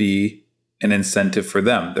has to be an incentive for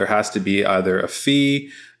them. There has to be either a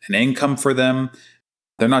fee, an income for them.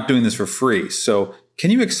 They're not doing this for free. So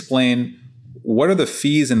can you explain what are the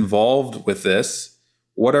fees involved with this?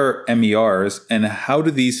 What are MERs, and how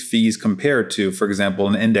do these fees compare to, for example,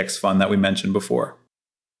 an index fund that we mentioned before?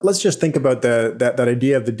 Let's just think about that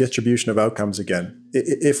idea of the distribution of outcomes again.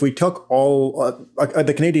 If we took all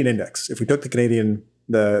the Canadian index, if we took the Canadian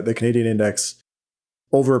index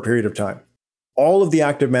over a period of time, all of the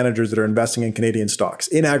active managers that are investing in Canadian stocks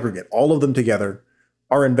in aggregate, all of them together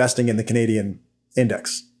are investing in the Canadian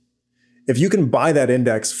index. If you can buy that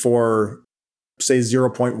index for, say,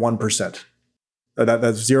 0.1%,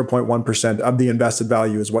 that's 0.1% of the invested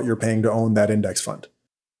value is what you're paying to own that index fund.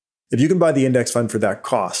 If you can buy the index fund for that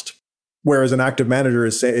cost, whereas an active manager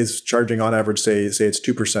is charging on average, say it's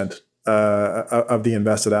 2% of the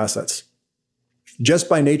invested assets, just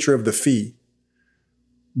by nature of the fee,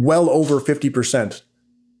 well over 50%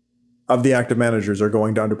 of the active managers are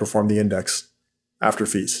going to underperform the index after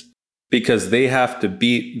fees. Because they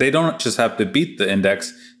don't just have to beat the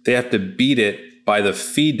index, they have to beat it by the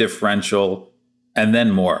fee differential and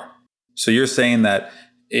then more. So you're saying that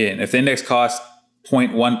if the index costs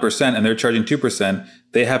 0.1% and they're charging 2%,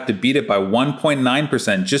 they have to beat it by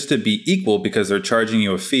 1.9% just to be equal because they're charging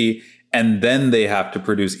you a fee, and then they have to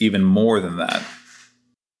produce even more than that.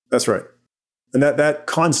 That's right. And that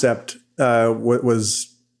concept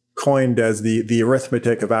was coined as the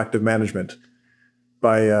arithmetic of active management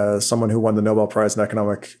by someone who won the Nobel Prize in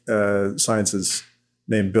Economic Sciences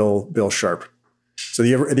named Bill Sharp. So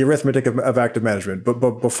the arithmetic of active management.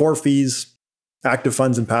 But before fees, active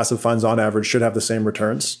funds and passive funds on average should have the same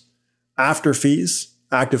returns. After fees,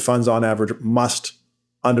 active funds on average must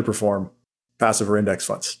underperform passive or index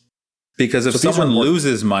funds. Because if someone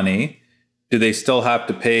loses money, do they still have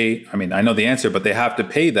to pay? I mean, I know the answer, but they have to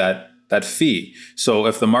pay that fee. So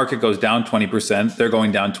if the market goes down 20%, they're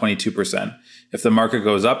going down 22%. If the market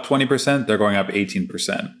goes up 20%, they're going up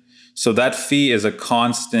 18%. So that fee is a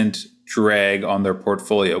constant drag on their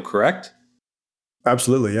portfolio, correct?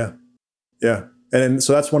 Absolutely, yeah. Yeah. And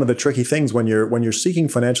so that's one of the tricky things when you're seeking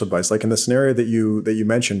financial advice, like in the scenario that you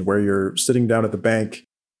mentioned, where you're sitting down at the bank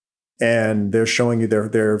and they're showing you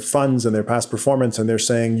their funds and their past performance, and they're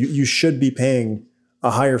saying you should be paying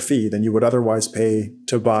a higher fee than you would otherwise pay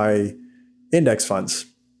to buy index funds.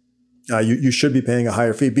 You should be paying a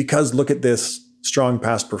higher fee because look at this strong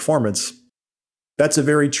past performance. That's a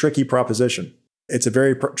very tricky proposition. It's a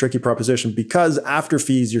very tricky proposition because after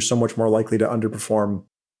fees, you're so much more likely to underperform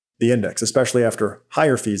the index, especially after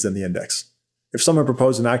higher fees than the index. If someone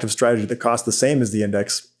proposed an active strategy that costs the same as the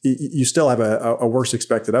index, you still have a worse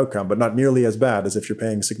expected outcome, but not nearly as bad as if you're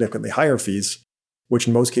paying significantly higher fees, which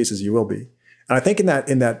in most cases you will be. And I think in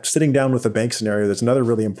that sitting down with a bank scenario, there's another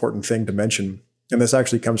really important thing to mention, and this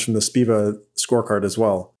actually comes from the SPIVA scorecard as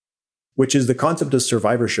well, which is the concept of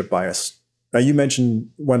survivorship bias. Now, you mentioned,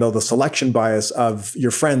 Wendell, the selection bias of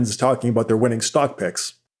your friends talking about their winning stock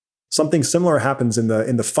picks. Something similar happens in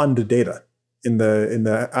the fund data, in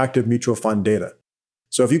the active mutual fund data.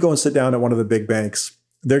 So if you go and sit down at one of the big banks,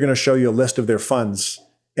 they're going to show you a list of their funds,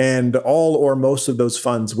 and all or most of those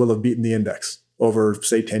funds will have beaten the index over,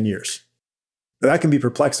 say, 10 years. That can be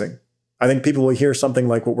perplexing. I think people will hear something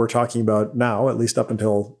like what we're talking about now, at least up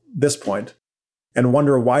until this point, and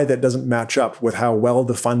wonder why that doesn't match up with how well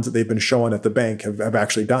the funds that they've been shown at the bank have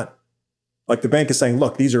actually done. Like the bank is saying,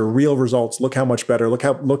 look, these are real results. Look how much better. Look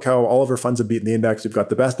how all of our funds have beaten the index. We've got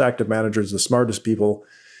the best active managers, the smartest people,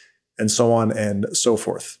 and so on and so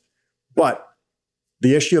forth. But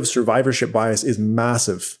the issue of survivorship bias is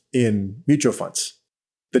massive in mutual funds.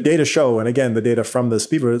 The data show, and again, the data from the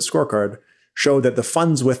SPIVA scorecard, show that the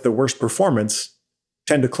funds with the worst performance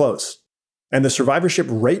tend to close. And the survivorship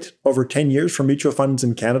rate over 10 years for mutual funds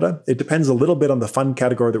in Canada, it depends a little bit on the fund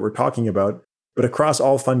category that we're talking about, but across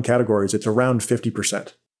all fund categories, it's around 50%.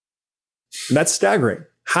 And that's staggering.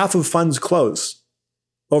 Half of funds close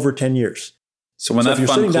over 10 years. So when that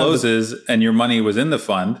fund closes and your money was in the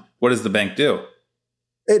fund, what does the bank do?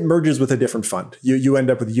 It merges with a different fund. You end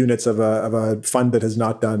up with units of a fund that has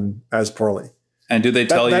not done as poorly. And do they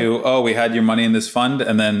tell you, oh, we had your money in this fund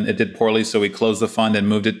and then it did poorly, so we closed the fund and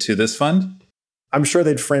moved it to this fund? I'm sure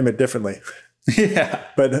they'd frame it differently. Yeah.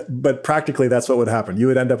 But practically that's what would happen. You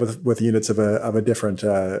would end up with units of a different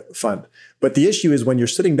fund. But the issue is when you're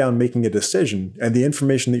sitting down making a decision and the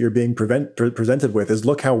information that you're being presented with is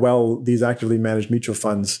look how well these actively managed mutual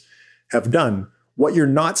funds have done. What you're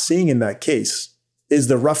not seeing in that case is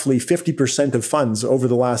the roughly 50% of funds over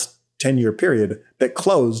the last 10-year period that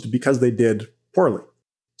closed because they did poorly.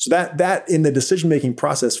 So that in the decision-making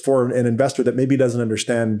process for an investor that maybe doesn't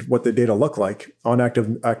understand what the data look like on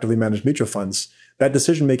actively managed mutual funds, that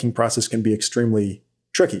decision-making process can be extremely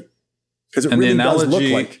tricky because it really does look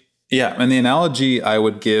like. Yeah, and the analogy I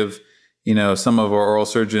would give, some of our oral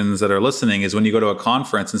surgeons that are listening is when you go to a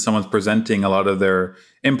conference and someone's presenting a lot of their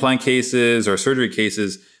implant cases or surgery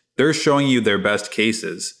cases, they're showing you their best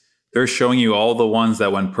cases. They're showing you all the ones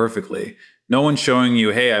that went perfectly. No one's showing you,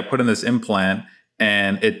 hey, I put in this implant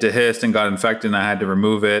and it dehisced and got infected and I had to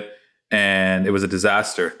remove it and it was a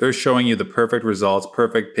disaster. They're showing you the perfect results,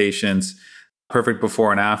 perfect patients, perfect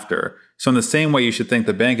before and after. So in the same way, you should think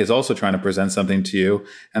the bank is also trying to present something to you,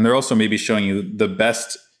 and they're also maybe showing you the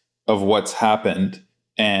best of what's happened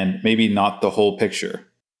and maybe not the whole picture.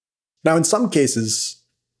 Now, in some cases,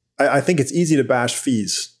 I think it's easy to bash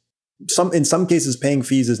fees. In some cases, paying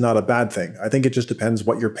fees is not a bad thing. I think it just depends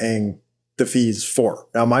what you're paying the fees for.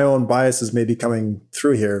 Now, my own biases may be coming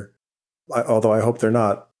through here, although I hope they're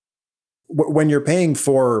not. When you're paying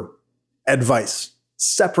for advice,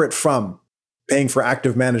 separate from paying for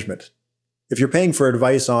active management, if you're paying for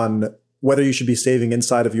advice on whether you should be saving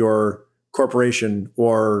inside of your corporation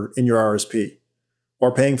or in your RSP,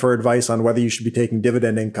 or paying for advice on whether you should be taking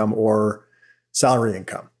dividend income or salary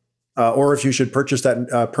income, or if you should purchase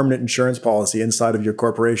that permanent insurance policy inside of your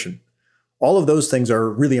corporation, all of those things are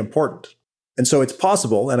really important. And so it's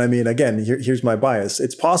possible, and I mean, again, here's my bias,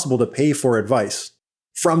 it's possible to pay for advice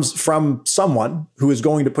from someone who is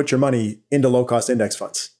going to put your money into low-cost index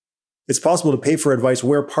funds. It's possible to pay for advice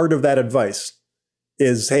where part of that advice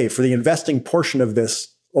is, hey, for the investing portion of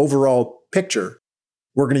this overall picture,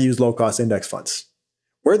 we're going to use low-cost index funds.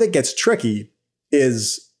 Where that gets tricky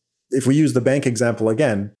is, if we use the bank example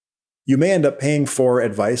again, you may end up paying for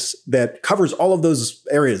advice that covers all of those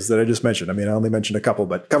areas that I just mentioned. I mean, I only mentioned a couple,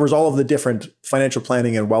 but covers all of the different financial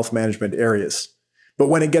planning and wealth management areas. But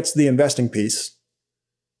when it gets to the investing piece,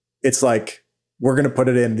 it's like, we're going to put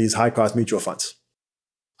it in these high-cost mutual funds.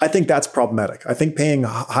 I think that's problematic. I think paying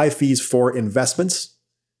high fees for investments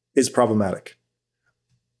is problematic.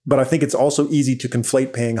 But I think it's also easy to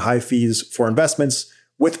conflate paying high fees for investments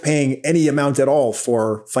with paying any amount at all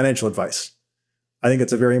for financial advice. I think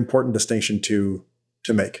it's a very important distinction to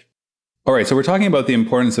make. All right, so we're talking about the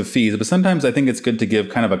importance of fees, but sometimes I think it's good to give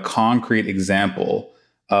kind of a concrete example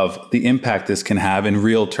of the impact this can have in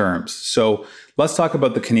real terms. So let's talk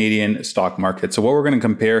about the Canadian stock market. So what we're going to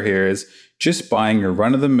compare here is just buying your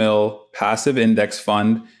run-of-the-mill passive index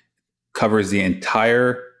fund covers the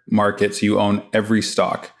entire market, so you own every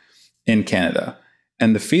stock in Canada.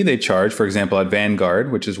 And the fee they charge, for example, at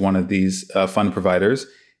Vanguard, which is one of these fund providers,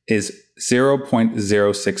 is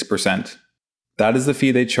 0.06%. That is the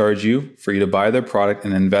fee they charge you for you to buy their product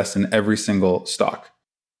and invest in every single stock.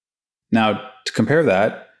 Now, to compare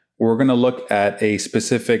that, we're going to look at a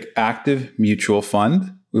specific active mutual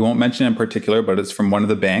fund. We won't mention it in particular, but it's from one of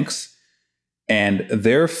the banks. And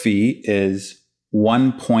their fee is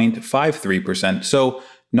 1.53%. So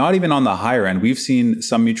not even on the higher end. We've seen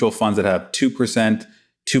some mutual funds that have 2%,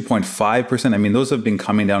 2.5%. I mean, those have been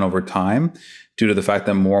coming down over time due to the fact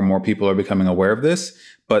that more and more people are becoming aware of this.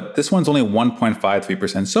 But this one's only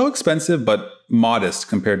 1.53%. So expensive, but modest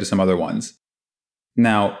compared to some other ones.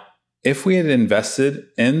 Now, if we had invested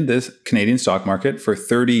in this Canadian stock market for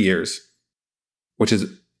 30 years, which is,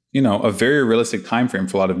 a very realistic time frame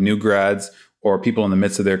for a lot of new grads or people in the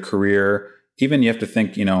midst of their career, even you have to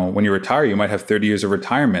think, when you retire, you might have 30 years of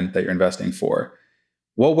retirement that you're investing for.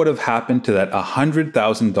 What would have happened to that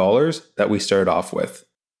 $100,000 that we started off with?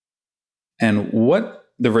 And what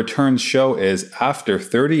the returns show is after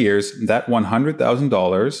 30 years, that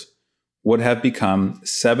 $100,000 would have become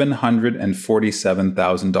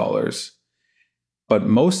 $747,000. But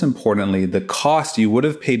most importantly, the cost you would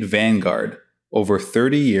have paid Vanguard over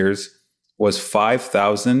 30 years was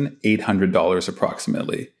 $5,800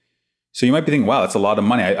 approximately. So you might be thinking, wow, that's a lot of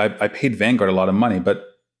money. I paid Vanguard a lot of money, but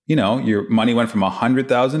your money went from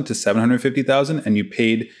 $100,000 to $750,000 and you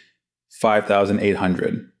paid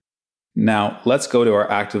 $5,800. Now let's go to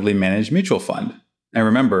our actively managed mutual fund. And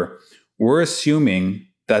remember, we're assuming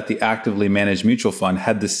that the actively managed mutual fund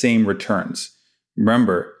had the same returns.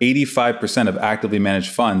 Remember, 85% of actively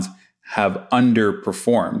managed funds have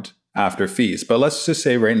underperformed after fees. But let's just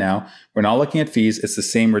say right now, we're not looking at fees, it's the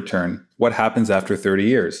same return. What happens after 30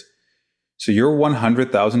 years? So your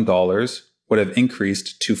 $100,000 would have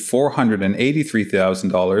increased to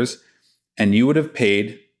 $483,000, and you would have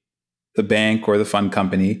paid the bank or the fund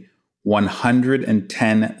company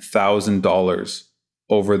 $110,000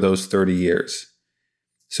 over those 30 years.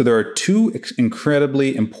 So there are two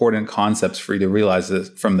incredibly important concepts for you to realize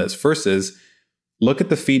from this. First is, look at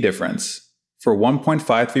the fee difference. For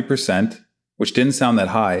 1.53%, which didn't sound that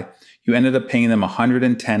high, you ended up paying them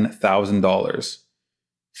 $110,000.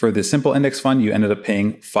 For the simple index fund, you ended up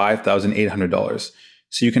paying $5,800.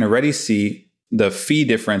 So you can already see the fee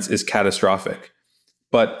difference is catastrophic.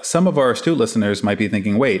 But some of our astute listeners might be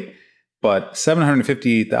thinking, wait, but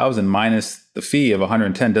 $750,000 minus the fee of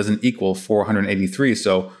 $110 doesn't equal $483.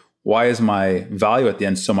 So why is my value at the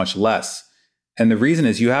end so much less? And the reason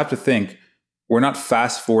is you have to think, we're not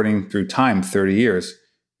fast forwarding through time 30 years.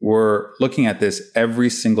 We're looking at this every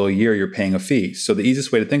single year you're paying a fee. So the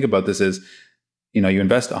easiest way to think about this is, you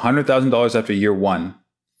invest $100,000 after year one.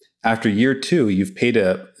 After year two, you've paid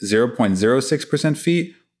a 0.06%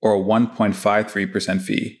 fee or a 1.53%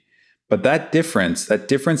 fee. But that difference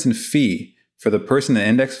in fee for the person in the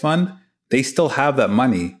index fund, they still have that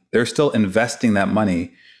money. They're still investing that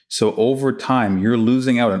money. So over time, you're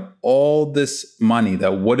losing out on all this money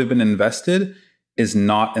that would have been invested is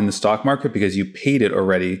not in the stock market because you paid it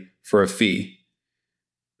already for a fee.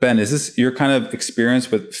 Ben, is this your kind of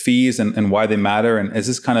experience with fees and why they matter? And is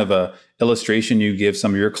this kind of a illustration you give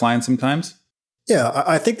some of your clients sometimes? Yeah,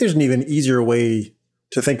 I think there's an even easier way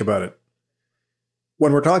to think about it.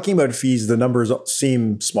 When we're talking about fees, the numbers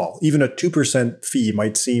seem small. Even a 2% fee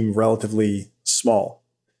might seem relatively small.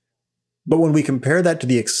 But when we compare that to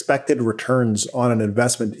the expected returns on an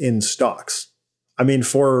investment in stocks, I mean,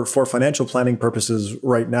 for financial planning purposes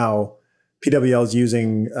right now, PWL is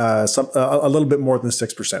using a little bit more than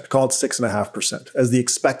 6%, call it 6.5% as the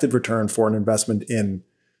expected return for an investment in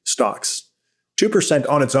stocks. 2%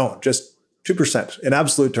 on its own, just 2% in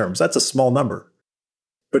absolute terms, that's a small number.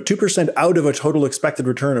 But 2% out of a total expected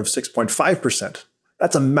return of 6.5%,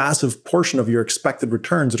 that's a massive portion of your expected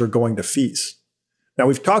returns that are going to fees. Now,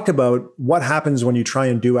 we've talked about what happens when you try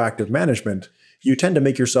and do active management. You tend to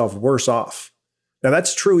make yourself worse off. Now,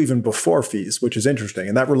 that's true even before fees, which is interesting.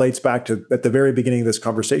 And that relates back to at the very beginning of this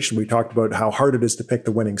conversation, we talked about how hard it is to pick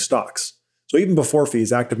the winning stocks. So even before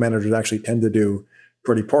fees, active managers actually tend to do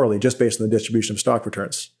pretty poorly just based on the distribution of stock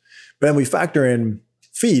returns. But then we factor in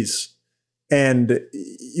fees. And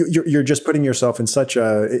you're just putting yourself in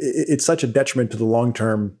it's such a detriment to the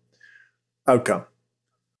long-term outcome.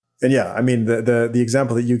 And yeah, I mean, the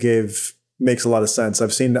example that you gave makes a lot of sense.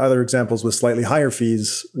 I've seen other examples with slightly higher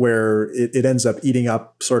fees where it ends up eating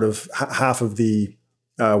up sort of half of the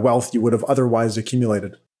wealth you would have otherwise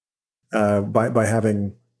accumulated by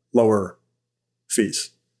having lower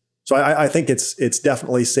fees. So I think it's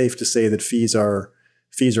definitely safe to say that fees are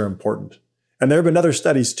important. And there have been other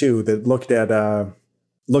studies too that looked at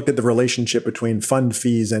the relationship between fund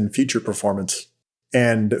fees and future performance.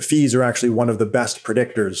 And fees are actually one of the best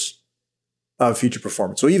predictors of future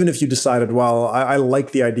performance. So even if you decided, well, I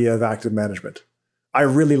like the idea of active management, I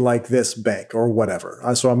really like this bank or whatever,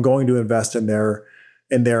 so I'm going to invest in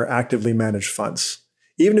their actively managed funds.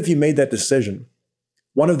 Even if you made that decision,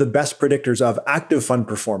 one of the best predictors of active fund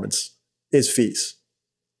performance is fees.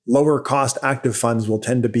 Lower cost active funds will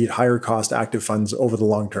tend to beat higher cost active funds over the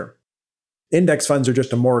long term. Index funds are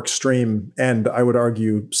just a more extreme and, I would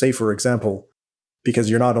argue, safer example,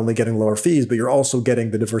 because you're not only getting lower fees, but you're also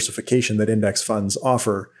getting the diversification that index funds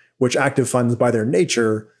offer, which active funds by their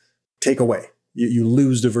nature take away. You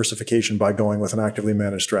lose diversification by going with an actively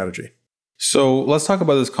managed strategy. So let's talk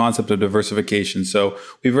about this concept of diversification. So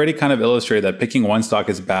we've already kind of illustrated that picking one stock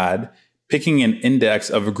is bad. Picking an index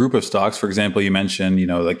of a group of stocks, for example, you mentioned,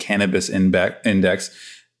 the cannabis index,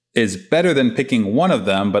 is better than picking one of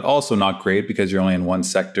them, but also not great because you're only in one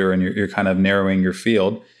sector and you're kind of narrowing your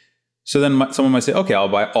field. So then someone might say, okay, I'll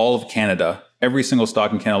buy all of Canada, every single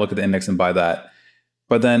stock in Canada, look at the index and buy that.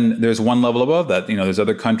 But then there's one level above that. There's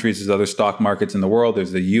other countries, there's other stock markets in the world.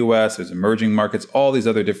 There's the US, there's emerging markets, all these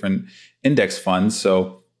other different index funds.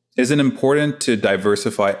 So is it important to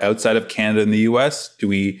diversify outside of Canada and the US?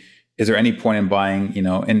 Is there any point in buying,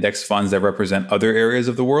 index funds that represent other areas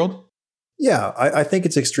of the world? Yeah, I think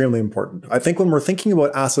it's extremely important. I think when we're thinking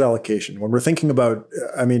about asset allocation, when we're thinking about,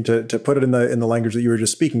 to put it in the language that you were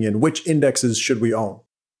just speaking in, which indexes should we own?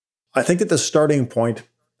 I think that the starting point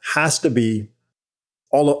has to be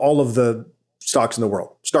all of the stocks in the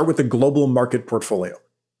world. Start with the global market portfolio.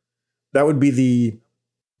 That would be the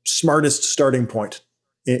smartest starting point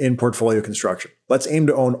in portfolio construction. Let's aim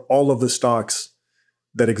to own all of the stocks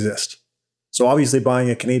that exist. So obviously buying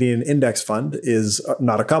a Canadian index fund is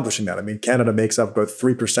not accomplishing that. I mean, Canada makes up about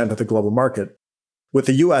 3% of the global market. With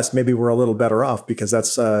the US, maybe we're a little better off because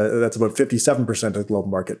that's about 57% of the global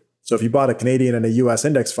market. So if you bought a Canadian and a US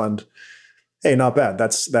index fund, hey, not bad.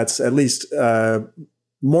 That's at least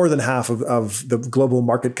more than half of the global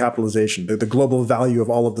market capitalization, the global value of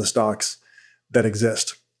all of the stocks that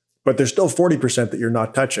exist. But there's still 40% that you're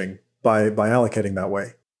not touching by allocating that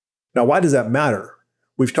way. Now, why does that matter?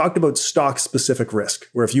 We've talked about stock-specific risk,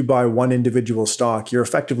 where if you buy one individual stock, you're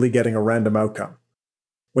effectively getting a random outcome.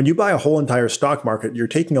 When you buy a whole entire stock market, you're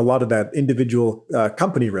taking a lot of that individual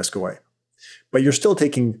company risk away. But you're still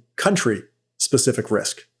taking country-specific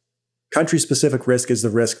risk. Country-specific risk is the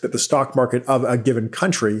risk that the stock market of a given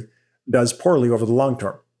country does poorly over the long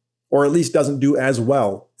term, or at least doesn't do as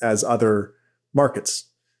well as other markets.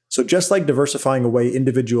 So just like diversifying away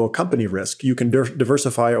individual company risk, you can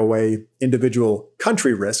diversify away individual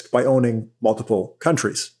country risk by owning multiple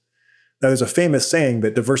countries. Now, there's a famous saying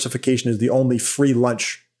that diversification is the only free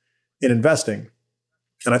lunch in investing.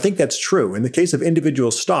 And I think that's true. In the case of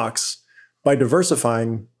individual stocks, by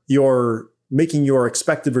diversifying, you're making your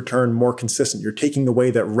expected return more consistent. You're taking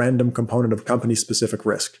away that random component of company-specific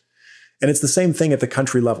risk. And it's the same thing at the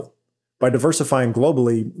country level. By diversifying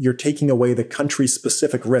globally, you're taking away the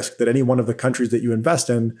country-specific risk that any one of the countries that you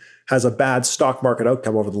invest in has a bad stock market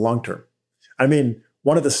outcome over the long term. I mean,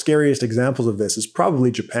 one of the scariest examples of this is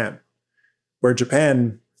probably Japan, where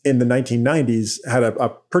Japan in the 1990s had a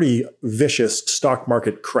pretty vicious stock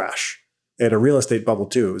market crash. They had a real estate bubble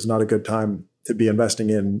too. It was not a good time to be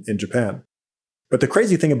investing in Japan. But the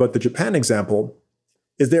crazy thing about the Japan example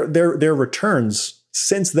is their returns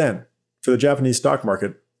since then for the Japanese stock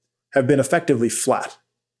market have been effectively flat.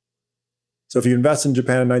 So if you invest in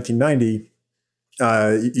Japan in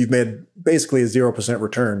 1990, you've made basically a 0%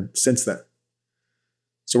 return since then.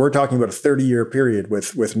 So we're talking about a 30-year period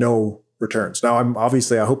with no returns. Now,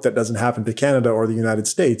 I hope that doesn't happen to Canada or the United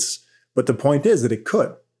States, but the point is that it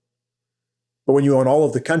could. But when you own all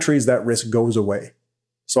of the countries, that risk goes away.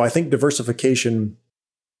 So I think diversification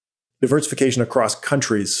across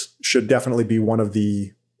countries should definitely be one of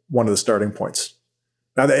the starting points.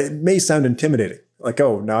 Now, it may sound intimidating, like,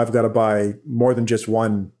 oh, now I've got to buy more than just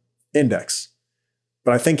one index.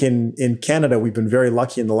 But I think in Canada, we've been very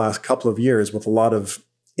lucky in the last couple of years with a lot of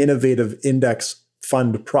innovative index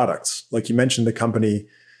fund products. Like you mentioned, the company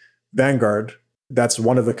Vanguard, that's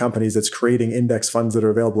one of the companies that's creating index funds that are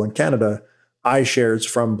available in Canada. iShares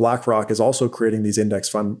from BlackRock is also creating these index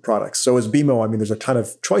fund products. So is BMO. I mean, there's a ton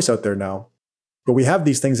of choice out there now. But we have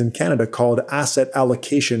these things in Canada called asset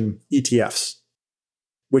allocation ETFs,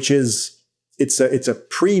 which is it's a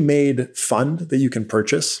pre-made fund that you can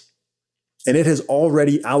purchase, and it has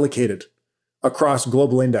already allocated across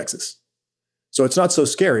global indexes. So it's not so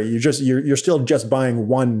scary. You're still just buying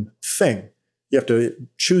one thing. You have to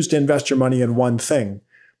choose to invest your money in one thing.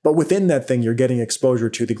 But within that thing, you're getting exposure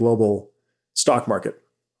to the global stock market.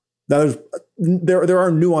 Now, there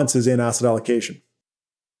are nuances in asset allocation.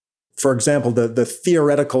 For example, the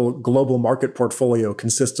theoretical global market portfolio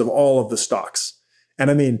consists of all of the stocks. And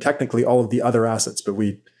I mean, technically all of the other assets, but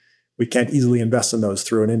we can't easily invest in those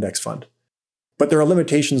through an index fund. But there are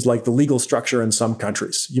limitations like the legal structure in some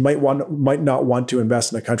countries. You might not want to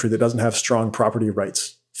invest in a country that doesn't have strong property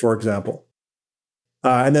rights, for example.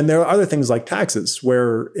 And then there are other things like taxes,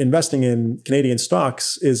 where investing in Canadian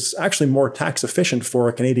stocks is actually more tax efficient for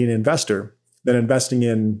a Canadian investor than investing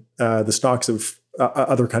in the stocks of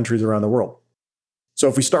other countries around the world. So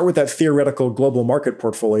if we start with that theoretical global market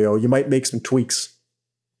portfolio, you might make some tweaks,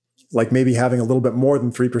 like maybe having a little bit more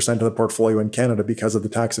than 3% of the portfolio in Canada because of the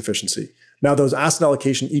tax efficiency. Now, those asset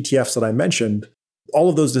allocation ETFs that I mentioned, all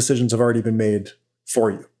of those decisions have already been made for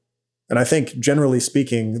you. And I think, generally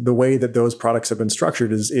speaking, the way that those products have been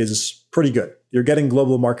structured is pretty good. You're getting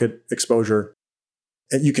global market exposure,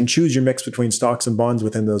 and you can choose your mix between stocks and bonds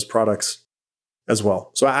within those products as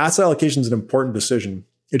well. So asset allocation is an important decision.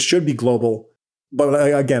 It should be global. But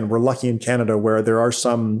again, we're lucky in Canada where there are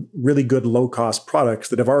some really good low-cost products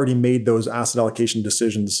that have already made those asset allocation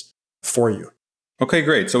decisions for you. Okay,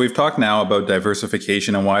 great. So we've talked now about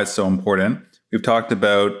diversification and why it's so important. We've talked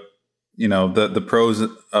about, the pros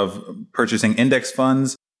of purchasing index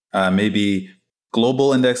funds, maybe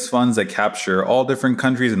global index funds that capture all different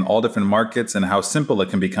countries and all different markets, and how simple it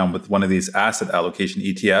can become with one of these asset allocation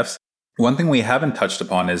ETFs. One thing we haven't touched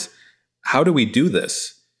upon is, how do we do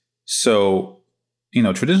this? So,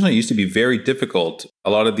 traditionally it used to be very difficult.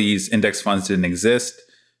 A lot of these index funds didn't exist.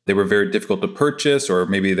 They were very difficult to purchase, or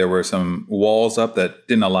maybe there were some walls up that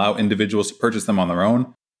didn't allow individuals to purchase them on their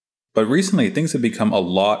own. But recently, things have become a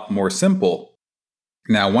lot more simple.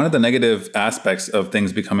 Now, one of the negative aspects of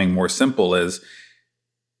things becoming more simple is,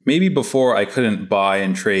 maybe before I couldn't buy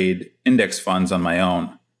and trade index funds on my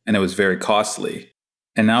own, and it was very costly.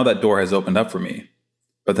 And now that door has opened up for me.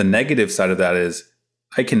 But the negative side of that is,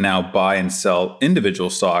 I can now buy and sell individual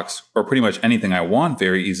stocks or pretty much anything I want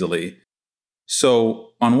very easily.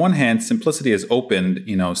 So on one hand, simplicity has opened,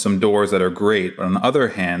 some doors that are great, but on the other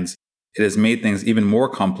hand, it has made things even more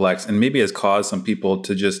complex and maybe has caused some people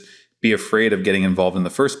to just be afraid of getting involved in the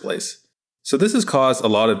first place. So this has caused a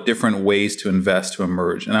lot of different ways to invest to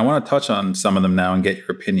emerge, and I want to touch on some of them now and get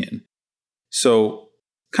your opinion. So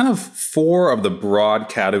kind of 4 of the broad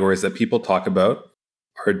categories that people talk about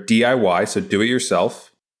are DIY, so do it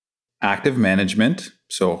yourself, active management,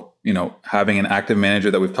 so having an active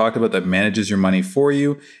manager that we've talked about that manages your money for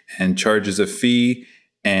you and charges a fee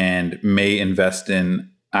and may invest in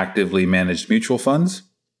actively managed mutual funds.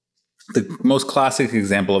 The most classic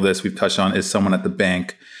example of this we've touched on is someone at the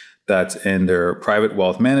bank that's in their private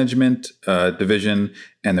wealth management division,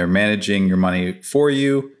 and they're managing your money for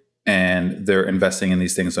you and they're investing in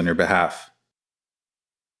these things on your behalf.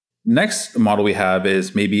 Next model we have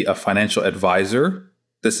is maybe a financial advisor.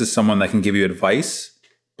 This is someone that can give you advice,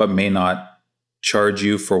 but may not charge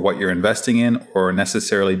you for what you're investing in or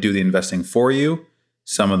necessarily do the investing for you.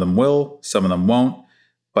 Some of them will, some of them won't,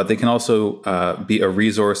 but they can also be a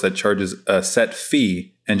resource that charges a set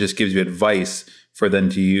fee and just gives you advice for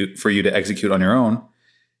you to execute on your own.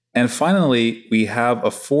 And finally, we have a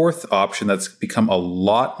 4th option that's become a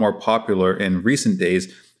lot more popular in recent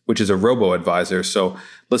days, which is a robo-advisor. So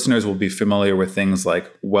listeners will be familiar with things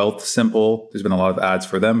like Wealthsimple. There's been a lot of ads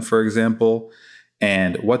for them, for example.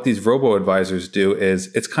 And what these robo-advisors do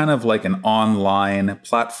is, it's kind of like an online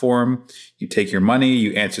platform. You take your money,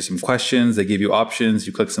 you answer some questions, they give you options,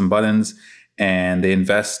 you click some buttons, and they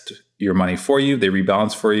invest your money for you, they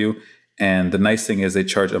rebalance for you. And the nice thing is they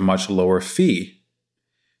charge a much lower fee.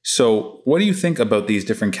 So what do you think about these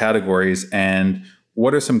different categories, and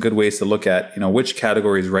what are some good ways to look at, which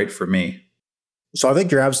category is right for me? So I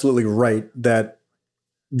think you're absolutely right that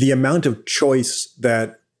the amount of choice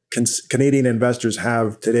that Canadian investors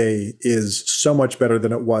have today is so much better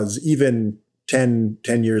than it was even 10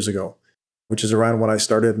 years ago, which is around when I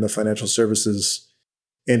started in the financial services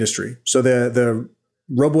industry. So the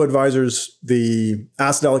robo-advisors, the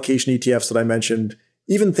asset allocation ETFs that I mentioned,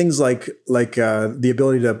 even things like the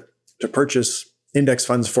ability to purchase index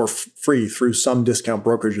funds for free through some discount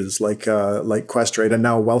brokerages like Questrade and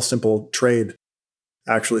now Wealthsimple Trade,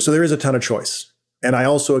 actually. So there is a ton of choice. And I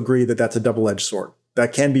also agree that that's a double-edged sword.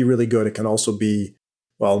 that can be really good. It can also be,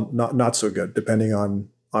 well, not so good, depending on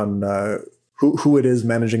who it is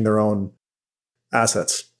managing their own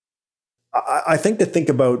assets. I think to think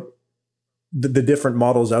about the different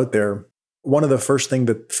models out there, one of the first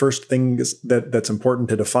things that's important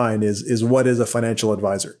to define is what is a financial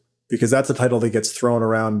advisor, because that's a title that gets thrown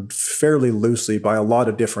around fairly loosely by a lot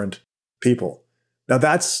of different people. Now,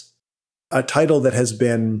 that's a title that has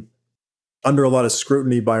been under a lot of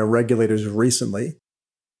scrutiny by regulators recently.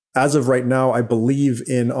 As of right now, I believe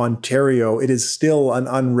in Ontario, it is still an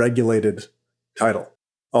unregulated title,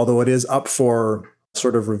 although it is up for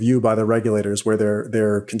sort of review by the regulators where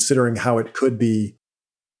they're considering how it could be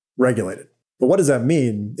regulated. But what does that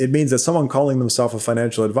mean? It means that someone calling themselves a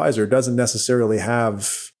financial advisor doesn't necessarily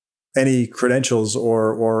have any credentials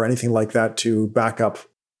or anything like that to back up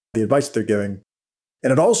the advice that they're giving.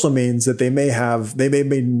 And it also means that they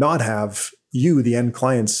may not have you, the end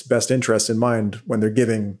client's best interests in mind when they're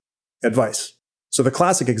giving advice. So the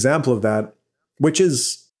classic example of that, which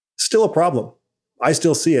is still a problem, I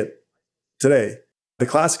still see it today. The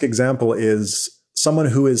classic example is someone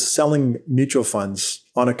who is selling mutual funds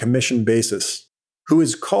on a commission basis, who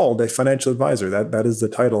is called a financial advisor. That is the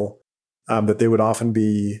title that they would often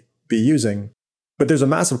be using. But there's a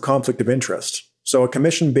massive conflict of interest. So a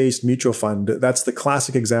commission-based mutual fund, that's the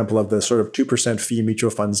classic example of the sort of 2% fee mutual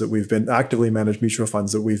funds that we've been actively managed mutual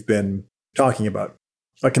funds that we've been talking about.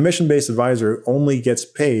 A commission-based advisor only gets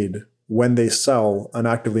paid when they sell an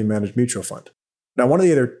actively managed mutual fund. Now, one of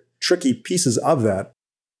the other tricky pieces of that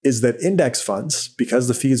is that index funds, because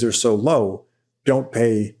the fees are so low, don't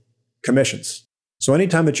pay commissions. So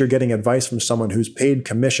anytime that you're getting advice from someone who's paid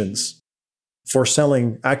commissions for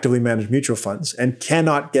selling actively managed mutual funds and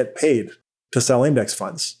cannot get paid to sell index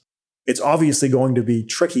funds, it's obviously going to be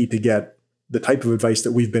tricky to get the type of advice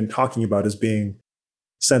that we've been talking about as being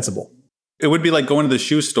sensible. It would be like going to the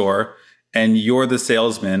shoe store and you're the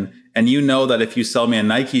salesman and you know that if you sell me a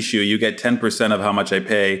Nike shoe, you get 10% of how much I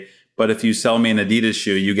pay. But if you sell me an Adidas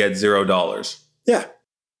shoe, you get $0. Yeah.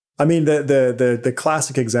 I mean, the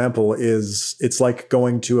classic example is it's like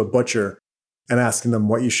going to a butcher and asking them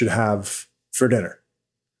what you should have for dinner.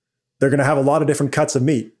 They're going to have a lot of different cuts of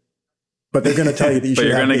meat, but they're going to tell you that you should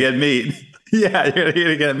have meat. But you're going to get meat. Yeah, you're going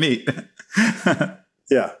to get meat.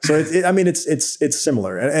 Yeah. So it's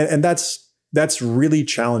similar. And that's really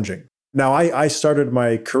challenging. Now, I started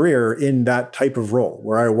my career in that type of role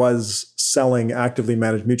where I was selling actively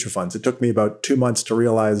managed mutual funds. It took me about 2 months to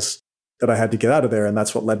realize that I had to get out of there. And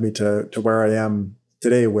that's what led me to where I am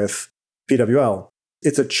today with PWL.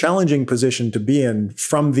 It's a challenging position to be in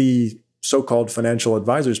from the so-called financial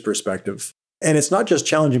advisor's perspective. And it's not just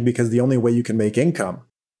challenging because the only way you can make income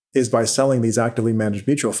is by selling these actively managed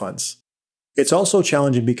mutual funds. It's also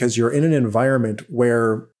challenging because you're in an environment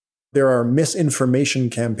where there are misinformation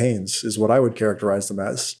campaigns, is what I would characterize them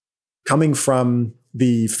as, coming from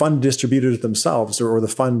the fund distributors themselves or the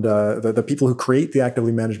fund, the people who create the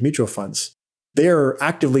actively managed mutual funds. They're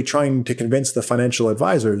actively trying to convince the financial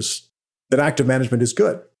advisors that active management is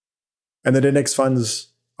good and that index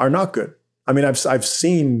funds are not good. I mean, I've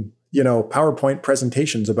seen, PowerPoint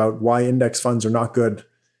presentations about why index funds are not good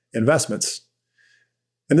investments.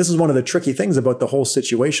 And this is one of the tricky things about the whole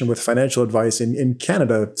situation with financial advice in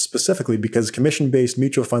Canada specifically, because commission-based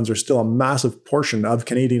mutual funds are still a massive portion of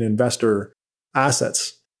Canadian investor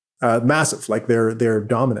assets. Massive, like they're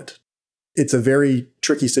dominant. It's a very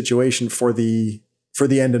tricky situation for the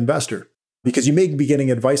end investor, because you may be getting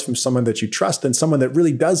advice from someone that you trust and someone that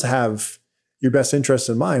really does have your best interests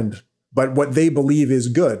in mind, but what they believe is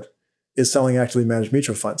good is selling actively managed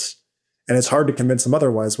mutual funds. And it's hard to convince them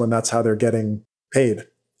otherwise when that's how they're getting paid,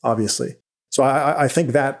 obviously. So I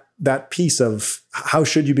think that piece of how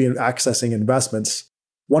should you be accessing investments,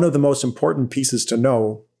 one of the most important pieces to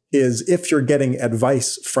know is if you're getting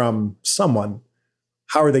advice from someone,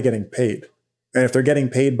 how are they getting paid? And if they're getting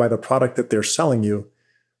paid by the product that they're selling you,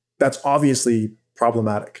 that's obviously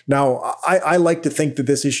problematic. Now, I like to think that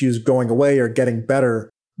this issue is going away or getting better,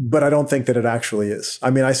 but I don't think that it actually is. I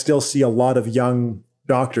mean, I still see a lot of young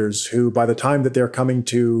doctors who, by the time that they're coming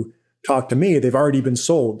to talk to me, they've already been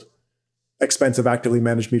sold expensive actively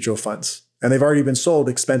managed mutual funds, and they've already been sold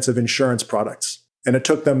expensive insurance products. And it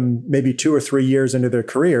took them maybe 2 or 3 years into their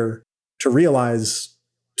career to realize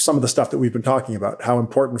some of the stuff that we've been talking about, how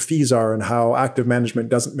important fees are and how active management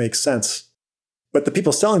doesn't make sense. But the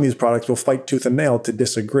people selling these products will fight tooth and nail to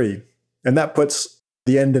disagree. And that puts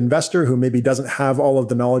the end investor, who maybe doesn't have all of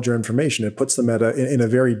the knowledge or information, it puts them in a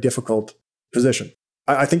very difficult position.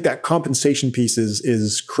 I think that compensation piece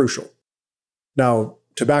is crucial. Now,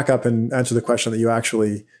 to back up and answer the question that you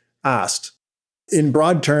actually asked, in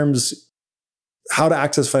broad terms, how to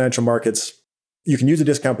access financial markets. You can use a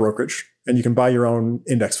discount brokerage and you can buy your own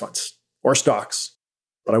index funds or stocks,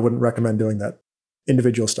 but I wouldn't recommend doing that.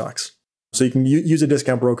 Individual stocks. So you can use a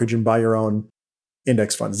discount brokerage and buy your own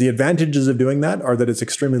index funds. The advantages of doing that are that it's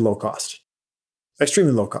extremely low cost.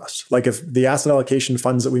 Extremely low cost. Like if the asset allocation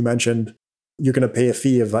funds that we mentioned, you're going to pay a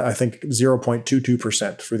fee of, I think,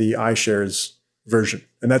 0.22% for the iShares version.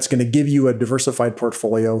 And that's going to give you a diversified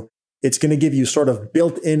portfolio. It's going to give you sort of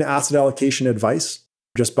built-in asset allocation advice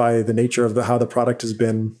just by the nature of how the product has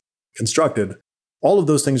been constructed. All of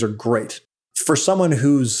those things are great. For someone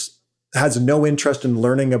who's has no interest in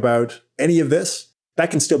learning about any of this,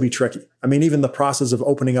 that can still be tricky. I mean, even the process of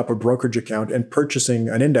opening up a brokerage account and purchasing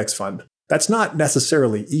an index fund, that's not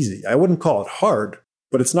necessarily easy. I wouldn't call it hard,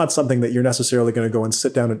 but it's not something that you're necessarily going to go and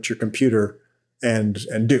sit down at your computer and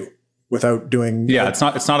do without doing. Yeah, it's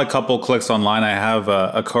not a couple clicks online. I have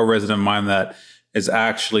a co-resident of mine that is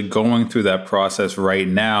actually going through that process right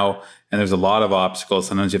now. And there's a lot of obstacles.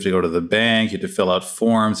 Sometimes you have to go to the bank, you have to fill out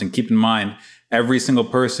forms, and keep in mind, every single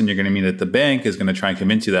person you're going to meet at the bank is going to try and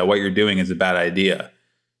convince you that what you're doing is a bad idea.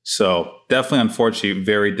 So definitely, unfortunately,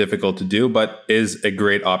 very difficult to do, but is a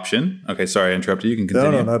great option. Okay, sorry, I interrupted you. You can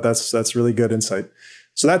continue. No, that's really good insight.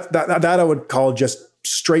 So that I would call just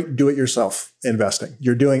straight do-it-yourself investing.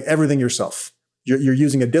 You're doing everything yourself. You're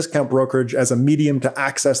using a discount brokerage as a medium to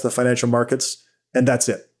access the financial markets, and that's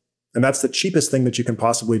it. And that's the cheapest thing that you can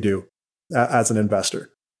possibly do as an investor.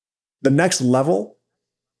 The next level,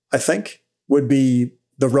 I think, would be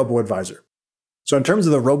the robo-advisor. So in terms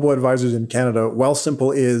of the robo-advisors in Canada,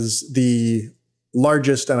 Wealthsimple is the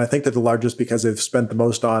largest, and I think they're the largest because they've spent the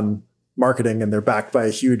most on marketing and they're backed by a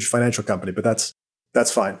huge financial company, but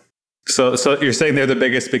that's fine. So you're saying they're the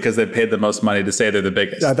biggest because they paid the most money to say they're the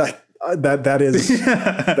biggest? That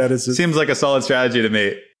is seems like a solid strategy to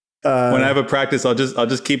me. When I have a practice, I'll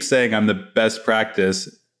just keep saying I'm the best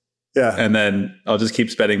practice. Yeah. And then I'll just keep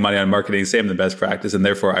spending money on marketing, say I'm the best practice, and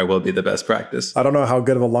therefore I will be the best practice. I don't know how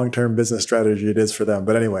good of a long-term business strategy it is for them,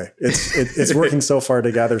 but anyway, it's working so far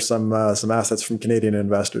to gather some assets from Canadian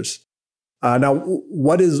investors. Now,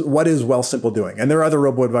 what is Wealthsimple doing? And there are other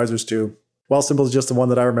robo-advisors too. Wealthsimple is just the one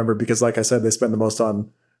that I remember because, like I said, they spend the most on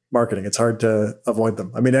marketing. It's hard to avoid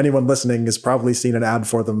them. I mean, anyone listening has probably seen an ad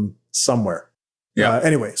for them somewhere. Yeah.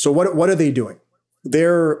 Anyway, so what are they doing?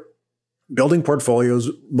 They're building portfolios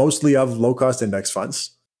mostly of low-cost index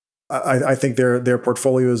funds. I think their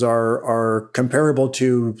portfolios are comparable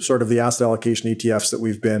to sort of the asset allocation ETFs that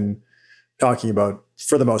we've been talking about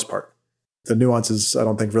for the most part. The nuances I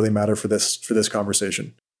don't think really matter for this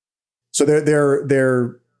conversation. So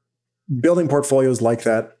they're building portfolios like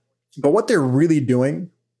that, but what they're really doing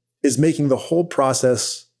is making the whole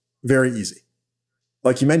process very easy.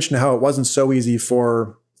 Like you mentioned, how it wasn't so easy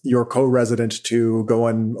for your co-resident to go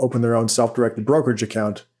and open their own self-directed brokerage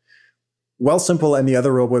account. Wealthsimple and the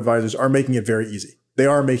other robo-advisors are making it very easy. They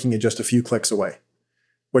are making it just a few clicks away,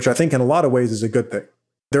 which I think in a lot of ways is a good thing.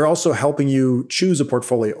 They're also helping you choose a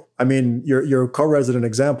portfolio. I mean, your co-resident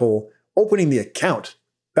example, opening the account,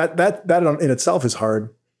 that in itself is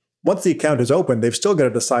hard. Once the account is open, they've still got to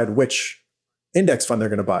decide which index fund they're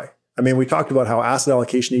going to buy. I mean, we talked about how asset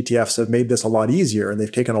allocation ETFs have made this a lot easier and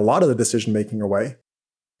they've taken a lot of the decision-making away.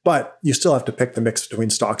 But you still have to pick the mix between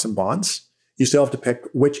stocks and bonds. You still have to pick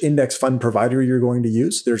which index fund provider you're going to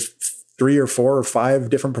use. There's 3 or 4 or 5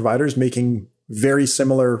 different providers making very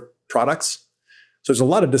similar products. So there's a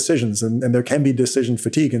lot of decisions, and there can be decision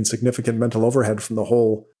fatigue and significant mental overhead from the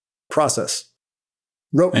whole process.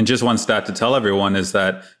 And just one stat to tell everyone is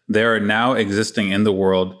that there are now existing in the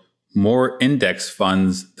world more index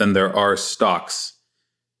funds than there are stocks.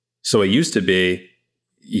 So it used to be,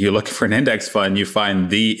 you look for an index fund, you find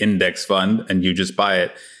the index fund and you just buy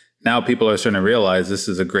it. Now people are starting to realize this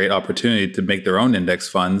is a great opportunity to make their own index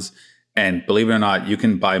funds. And believe it or not, you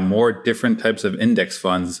can buy more different types of index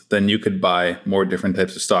funds than you could buy more different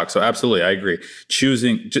types of stocks. So absolutely, I agree.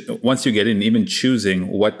 Once you get in, even choosing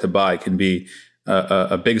what to buy can be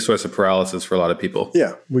a big source of paralysis for a lot of people.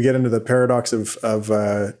 Yeah, we get into the paradox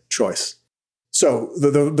of choice. So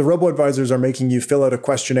the robo-advisors are making you fill out a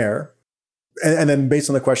questionnaire. And then based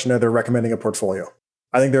on the questionnaire, they're recommending a portfolio.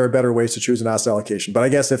 I think there are better ways to choose an asset allocation. But I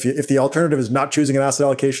guess if the alternative is not choosing an asset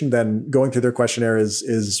allocation, then going through their questionnaire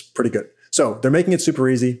is pretty good. So they're making it super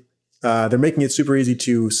easy. They're making it super easy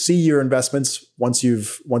to see your investments once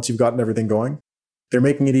you've gotten everything going. They're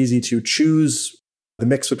making it easy to choose the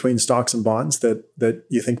mix between stocks and bonds that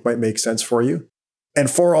you think might make sense for you. And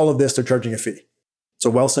for all of this, they're charging a fee.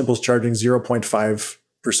 So Wealthsimple is charging 0.5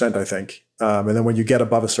 I think. And then when you get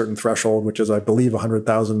above a certain threshold, which is, I believe,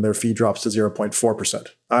 100,000, their fee drops to 0.4%.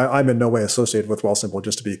 I'm in no way associated with Wealthsimple,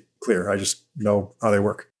 just to be clear. I just know how they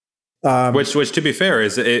work. Which, to be fair,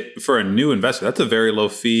 is for a new investor, that's a very low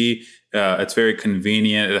fee. It's very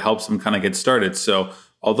convenient. It helps them kind of get started. So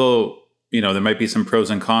although, there might be some pros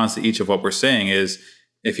and cons to each of what we're saying, is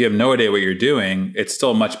if you have no idea what you're doing, it's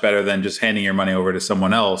still much better than just handing your money over to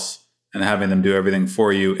someone else and having them do everything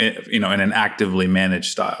for you, in an actively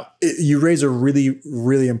managed style. You raise a really,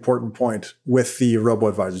 really important point with the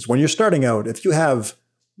robo-advisors. When you're starting out, if you have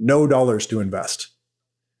no dollars to invest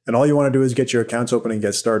and all you want to do is get your accounts open and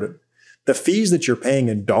get started, the fees that you're paying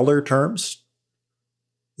in dollar terms,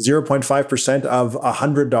 0.5% of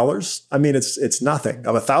 $100, I mean, it's nothing.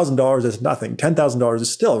 Of $1,000, it's nothing. $10,000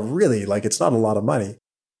 is still really, it's not a lot of money.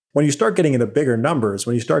 When you start getting into bigger numbers,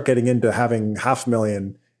 when you start getting into having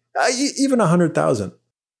 $500,000, even 100,000,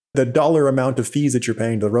 the dollar amount of fees that you're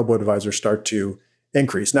paying to the robo-advisor start to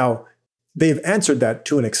increase. Now, they've answered that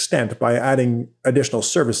to an extent by adding additional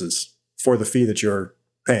services for the fee that you're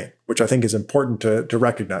paying, which I think is important to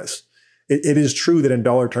recognize. It is true that in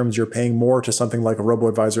dollar terms, you're paying more to something like a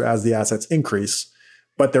robo-advisor as the assets increase,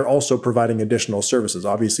 but they're also providing additional services,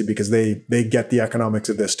 obviously, because they get the economics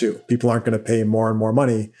of this too. People aren't going to pay more and more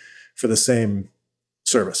money for the same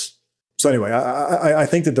service. So anyway, I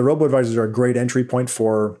think that the robo-advisors are a great entry point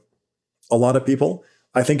for a lot of people.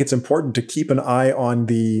 I think it's important to keep an eye on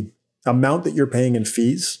the amount that you're paying in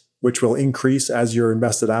fees, which will increase as your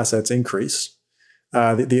invested assets increase,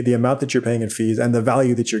 the amount that you're paying in fees and the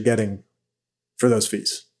value that you're getting for those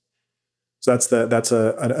fees. So that's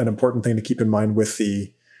an important thing to keep in mind with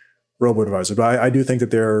the robo-advisor. But I do think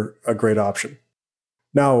that they're a great option.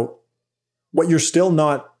 Now, what you're still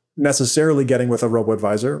not necessarily getting with a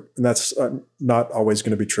robo-advisor, and that's not always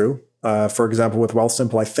going to be true. For example, with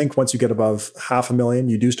Wealthsimple, I think once you get above $500,000,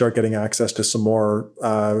 you do start getting access to some more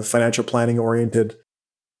financial planning oriented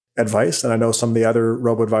advice. And I know some of the other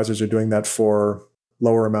robo-advisors are doing that for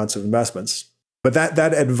lower amounts of investments. But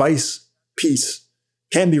that advice piece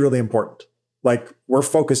can be really important. We're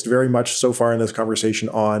focused very much so far in this conversation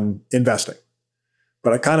on investing.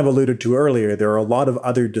 But I kind of alluded to earlier, there are a lot of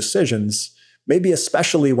other decisions, maybe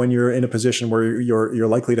especially when you're in a position where you're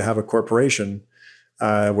likely to have a corporation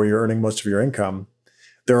where you're earning most of your income.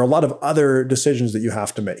 There are a lot of other decisions that you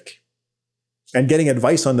have to make. And getting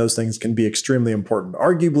advice on those things can be extremely important,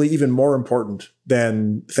 arguably even more important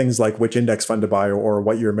than things like which index fund to buy or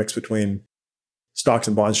what your mix between stocks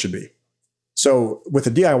and bonds should be. So with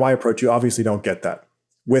the DIY approach, you obviously don't get that.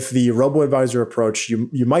 With the robo-advisor approach,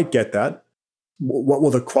 you might get that. What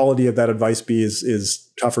will the quality of that advice be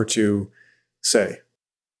is tougher to say.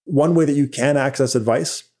 One way that you can access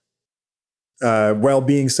advice while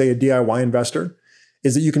being, say, a DIY investor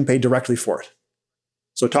is that you can pay directly for it.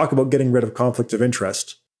 So talk about getting rid of conflict of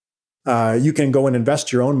interest. You can go and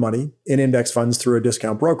invest your own money in index funds through a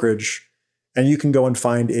discount brokerage, and you can go and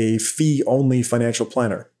find a fee-only financial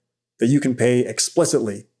planner that you can pay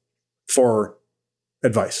explicitly for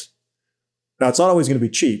advice. Now, it's not always going to be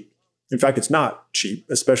cheap. In fact, it's not cheap,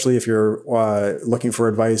 especially if you're looking for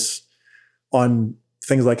advice on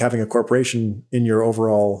things like having a corporation in your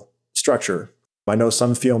overall structure. I know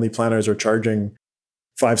some fee-only planners are charging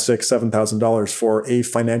 $5,000, $6,000, $7,000 for a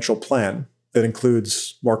financial plan that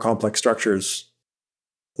includes more complex structures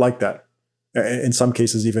like that. In some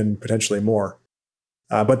cases, even potentially more.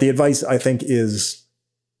 But the advice, I think, is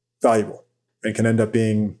valuable and can end up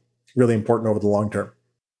being really important over the long term.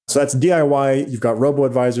 So that's DIY. You've got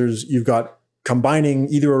robo-advisors. You've got combining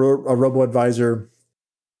either a robo-advisor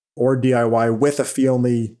or DIY with a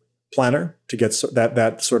fee-only planner to get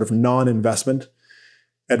that sort of non-investment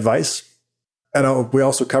advice. And we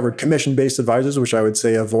also covered commission-based advisors, which I would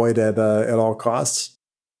say avoid at all costs.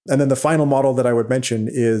 And then the final model that I would mention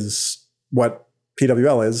is what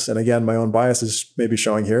PWL is. And again, my own bias is maybe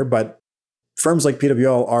showing here, but firms like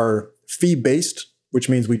PWL are fee-based, which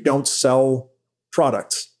means we don't sell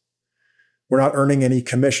products. We're not earning any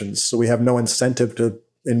commissions, so we have no incentive to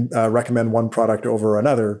recommend one product over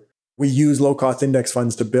another. We use low-cost index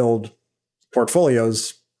funds to build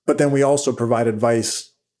portfolios, but then we also provide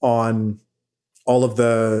advice on all of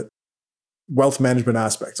the wealth management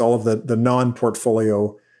aspects, all of the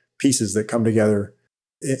non-portfolio pieces that come together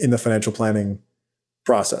in the financial planning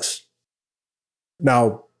process.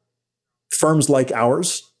 Now, firms like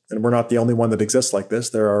ours, and we're not the only one that exists like this,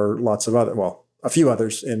 there are lots of a few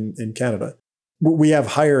others in Canada. We have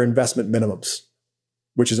higher investment minimums,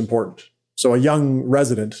 which is important. So a young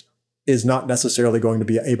resident is not necessarily going to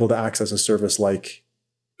be able to access a service like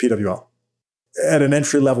PWL. At an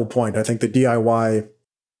entry-level point, I think the DIY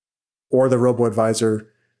or the robo-advisor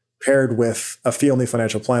paired with a fee-only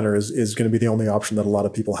financial planner is going to be the only option that a lot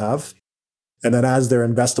of people have. And then as their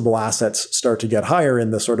investable assets start to get higher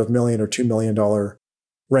in the sort of $1 million or $2 million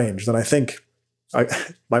range, then I think,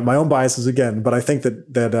 my own biases again, but I think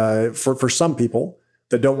that for some people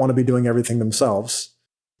that don't want to be doing everything themselves,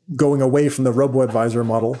 going away from the robo-advisor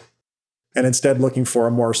model and instead looking for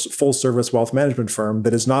a more full-service wealth management firm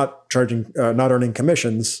that is not earning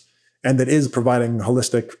commissions and that is providing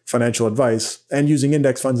holistic financial advice and using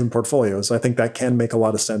index funds and portfolios, I think that can make a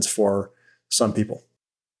lot of sense for some people.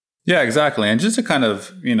 Yeah, exactly. And just to kind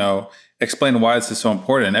of, explain why this is so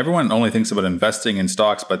important. Everyone only thinks about investing in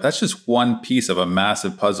stocks, but that's just one piece of a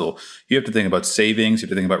massive puzzle. You have to think about savings, you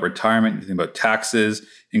have to think about retirement, you have to think about taxes,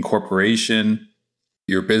 incorporation,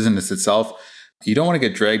 your business itself. You don't want to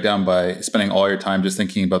get dragged down by spending all your time just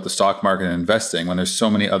thinking about the stock market and investing when there's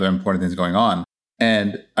so many other important things going on.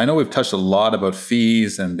 And I know we've touched a lot about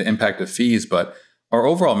fees and the impact of fees, but our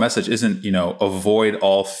overall message isn't, avoid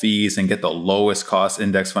all fees and get the lowest cost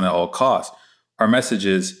index fund at all costs. Our message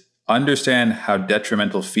is understand how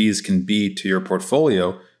detrimental fees can be to your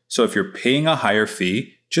portfolio. So if you're paying a higher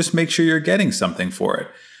fee, just make sure you're getting something for it.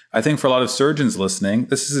 I think for a lot of surgeons listening,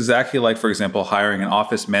 this is exactly like, for example, hiring an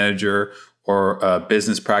office manager or a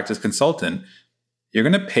business practice consultant. You're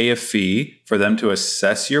going to pay a fee for them to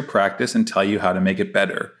assess your practice and tell you how to make it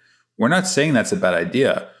better. We're not saying that's a bad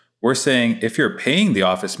idea. We're saying if you're paying the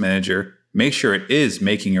office manager, make sure it is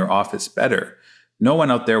making your office better. No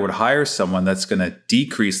one out there would hire someone that's going to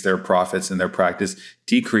decrease their profits in their practice,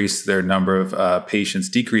 decrease their number of patients,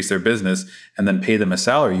 decrease their business, and then pay them a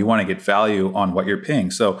salary. You want to get value on what you're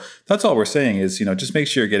paying. So that's all we're saying is, just make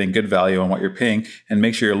sure you're getting good value on what you're paying and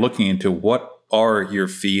make sure you're looking into what are your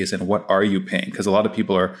fees and what are you paying? Because a lot of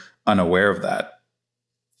people are unaware of that.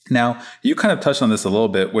 Now, you kind of touched on this a little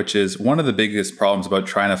bit, which is one of the biggest problems about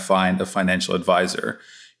trying to find a financial advisor.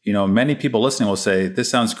 Many people listening will say, this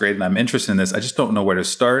sounds great and I'm interested in this. I just don't know where to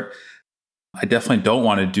start. I definitely don't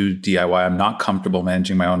want to do DIY. I'm not comfortable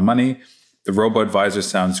managing my own money. The robo-advisor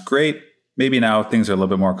sounds great. Maybe now things are a little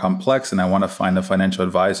bit more complex and I want to find a financial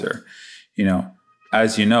advisor.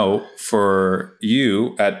 As you know, for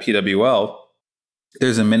you at PWL,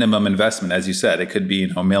 there's a minimum investment, as you said. It could be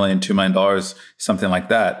 $1 million, $2 million, something like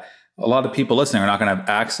that. A lot of people listening are not going to have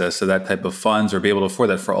access to that type of funds or be able to afford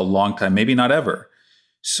that for a long time, maybe not ever.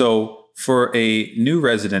 So for a new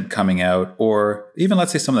resident coming out, or even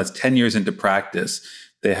let's say someone that's 10 years into practice,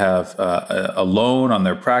 they have a loan on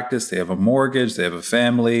their practice, they have a mortgage, they have a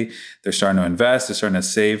family, they're starting to invest, they're starting to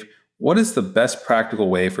save. What is the best practical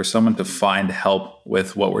way for someone to find help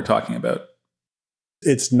with what we're talking about?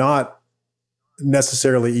 It's not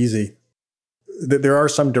necessarily easy. There are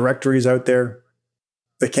some directories out there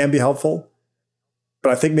that can be helpful,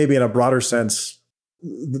 but I think maybe in a broader sense,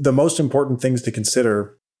 the most important things to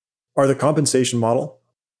consider are the compensation model.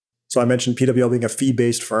 So I mentioned PWL being a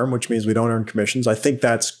fee-based firm, which means we don't earn commissions. I think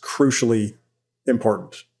that's crucially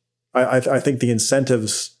important. I think the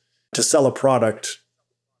incentives to sell a product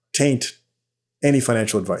taint any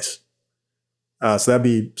financial advice. So that'd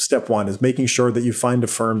be step one, is making sure that you find a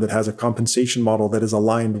firm that has a compensation model that is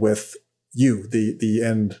aligned with you, the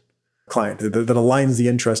end client, that aligns the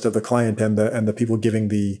interest of the client and the people giving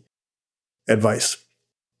the advice.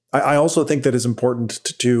 I also think that it's important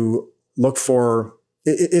to look for,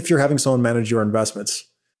 if you're having someone manage your investments,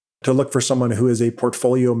 to look for someone who is a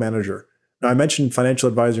portfolio manager. Now, I mentioned financial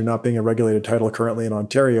advisor not being a regulated title currently in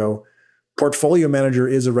Ontario. Portfolio manager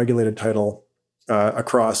is a regulated title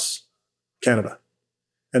across Canada.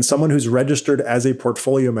 And someone who's registered as a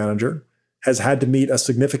portfolio manager has had to meet a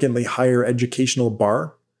significantly higher educational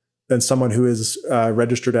bar than someone who is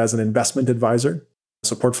registered as an investment advisor.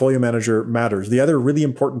 So portfolio manager matters. The other really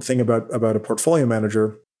important thing about a portfolio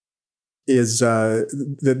manager is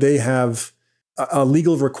that they have a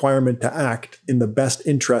legal requirement to act in the best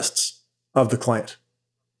interests of the client.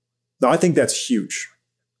 Now, I think that's huge.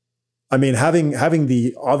 I mean, having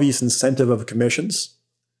the obvious incentive of commissions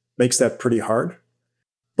makes that pretty hard.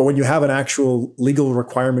 But when you have an actual legal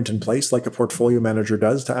requirement in place, like a portfolio manager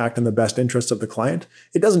does, to act in the best interest of the client,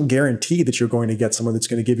 it doesn't guarantee that you're going to get someone that's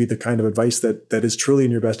going to give you the kind of advice that is truly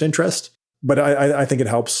in your best interest. But I think it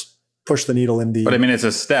helps push the needle in the... But I mean, it's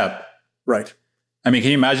a step. Right. I mean,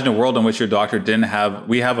 can you imagine a world in which your doctor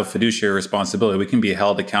we have a fiduciary responsibility. We can be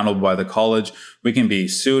held accountable by the college. We can be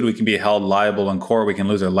sued. We can be held liable in court. We can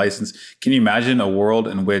lose our license. Can you imagine a world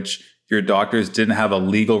in which your doctors didn't have a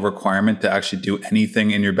legal requirement to actually do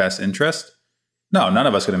anything in your best interest? No, none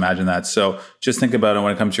of us could imagine that. So just think about it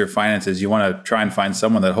when it comes to your finances. You want to try and find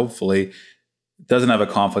someone that hopefully doesn't have a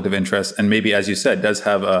conflict of interest and maybe, as you said, does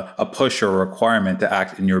have a push or a requirement to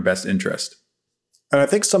act in your best interest. And I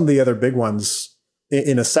think some of the other big ones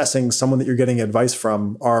in assessing someone that you're getting advice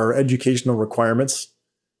from are educational requirements.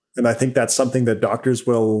 And I think that's something that doctors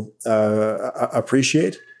will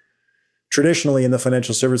appreciate. Traditionally, in the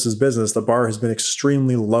financial services business, the bar has been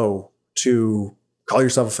extremely low to call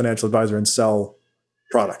yourself a financial advisor and sell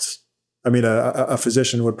products. I mean, a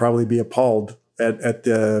physician would probably be appalled at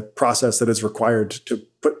the process that is required to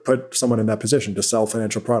put someone in that position to sell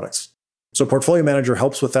financial products. So portfolio manager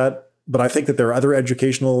helps with that. But I think that there are other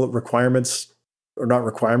educational requirements, or not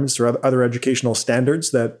requirements, or other educational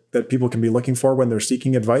standards that people can be looking for when they're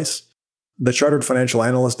seeking advice. The Chartered Financial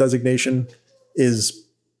Analyst designation is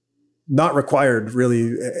not required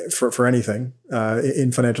really for anything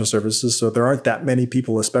in financial services. So there aren't that many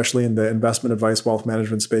people, especially in the investment advice, wealth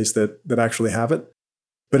management space, that actually have it.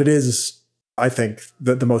 But it is, I think,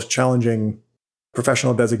 the most challenging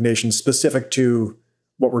professional designation specific to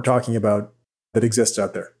what we're talking about that exists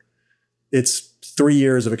out there. It's 3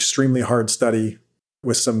 years of extremely hard study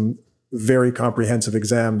with some very comprehensive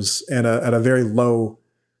exams and at a very low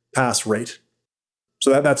pass rate.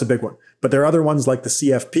 So that's a big one. But there are other ones like the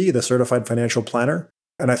CFP, the Certified Financial Planner.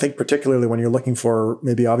 And I think particularly when you're looking for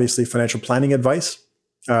maybe obviously financial planning advice,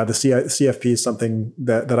 the CFP is something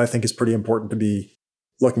that I think is pretty important to be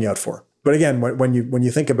looking out for. But again, when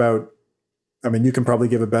you think about, I mean, you can probably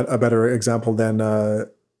give a better example than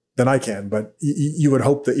I can, but you would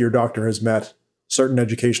hope that your doctor has met certain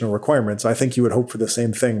educational requirements. I think you would hope for the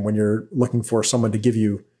same thing when you're looking for someone to give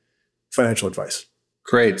you financial advice.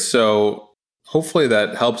 Great. So hopefully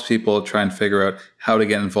that helps people try and figure out how to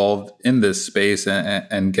get involved in this space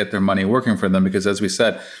and get their money working for them. Because as we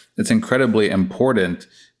said, it's incredibly important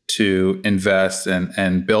to invest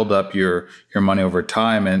and build up your money over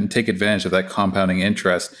time and take advantage of that compounding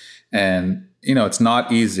interest. And, it's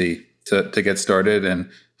not easy to get started.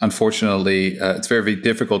 And unfortunately, it's very, very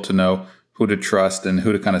difficult to know who to trust and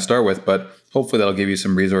who to kind of start with. But hopefully that'll give you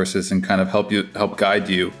some resources and kind of help guide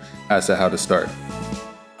you as to how to start.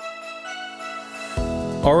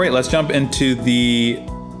 All right, let's jump into the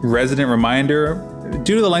resident reminder.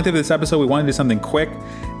 Due to the length of this episode, we want to do something quick,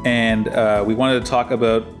 and we wanted to talk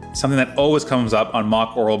about something that always comes up on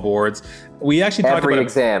mock oral boards. We actually talked about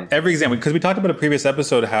every exam, because we talked about a previous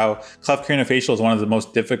episode how cleft craniofacial is one of the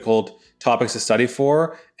most difficult topics to study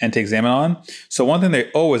for and to examine on. So one thing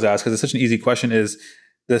they always ask, because it's such an easy question, is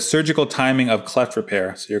the surgical timing of cleft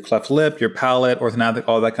repair. So your cleft lip, your palate, orthodontic,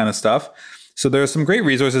 all that kind of stuff. So there are some great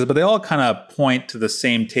resources, but they all kind of point to the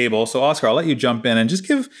same table. So Oscar, I'll let you jump in and just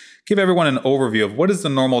give everyone an overview of what is the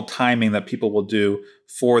normal timing that people will do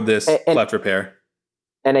for this cleft repair.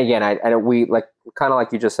 And again, we kind of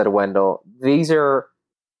like you just said, Wendell, these are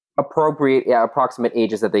approximate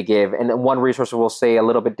ages that they give. And one resource will say a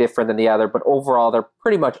little bit different than the other, but overall, they're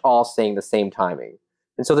pretty much all saying the same timing.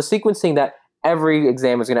 And so the sequencing that every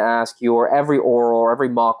exam is going to ask you, or every oral or every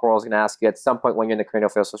mock oral is going to ask you at some point when you're in the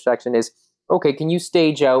craniofacial section is, okay, can you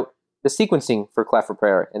stage out the sequencing for cleft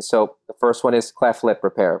repair? And so the first one is cleft lip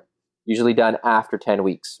repair, usually done after 10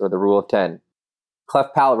 weeks, or the rule of 10.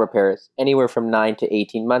 Cleft palate repairs, anywhere from 9 to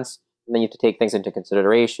 18 months. And then you have to take things into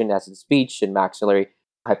consideration, as in speech and maxillary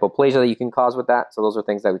hypoplasia that you can cause with that. So those are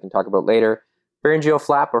things that we can talk about later. Pharyngeal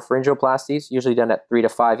flap or pharyngoplasties, usually done at 3 to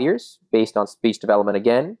 5 years, based on speech development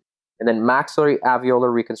again. And then maxillary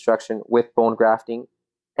alveolar reconstruction with bone grafting.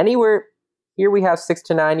 Anywhere, here we have 6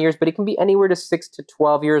 to 9 years, but it can be anywhere to 6 to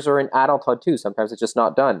 12 years or in adulthood too. Sometimes it's just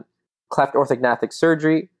not done. Cleft orthognathic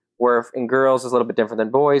surgery, where in girls is a little bit different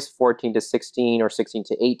than boys, 14 to 16 or 16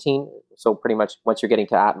 to 18. So pretty much once you're getting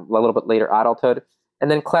to a little bit later adulthood.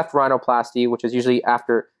 And then cleft rhinoplasty, which is usually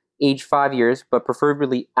after age 5 years, but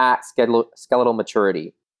preferably at skeletal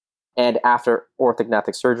maturity. And after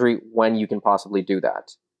orthognathic surgery, when you can possibly do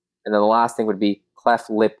that. And then the last thing would be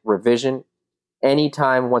cleft lip revision.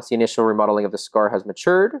 Anytime once the initial remodeling of the scar has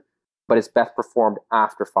matured, but it's best performed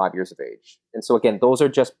after 5 years of age. And so again, those are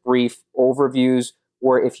just brief overviews,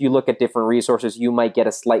 where if you look at different resources, you might get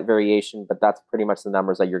a slight variation, but that's pretty much the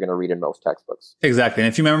numbers that you're going to read in most textbooks. Exactly.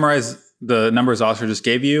 And if you memorize the numbers Oscar just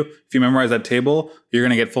gave you, if you memorize that table, you're going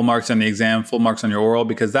to get full marks on the exam, full marks on your oral,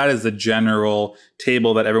 because that is the general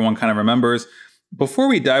table that everyone kind of remembers. Before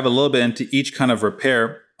we dive a little bit into each kind of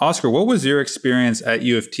repair, Oscar, what was your experience at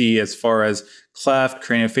U of T as far as cleft,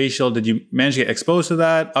 craniofacial? Did you manage to get exposed to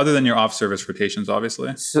that, other than your off-service rotations,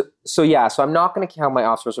 obviously? So I'm not going to count my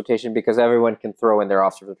off-service rotation because everyone can throw in their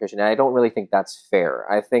off-service rotation. And I don't really think that's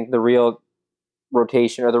fair. I think the real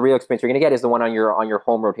rotation or the real experience you're going to get is the one on your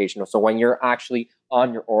home rotation. So when you're actually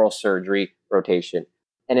on your oral surgery rotation.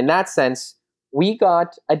 And in that sense, we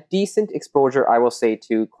got a decent exposure, I will say,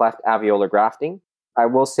 to cleft alveolar grafting. I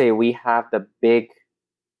will say we have the big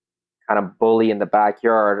kind of bully in the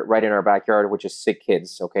backyard, right in our backyard, which is Sick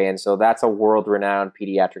Kids. Okay. And so that's a world-renowned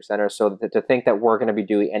pediatric center. So to think that we're going to be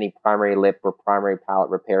doing any primary lip or primary palate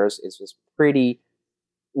repairs is just pretty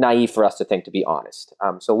naive for us to think, to be honest.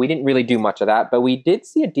 So we didn't really do much of that, but we did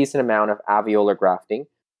see a decent amount of alveolar grafting.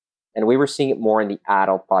 And we were seeing it more in the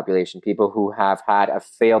adult population, people who have had a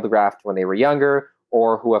failed graft when they were younger,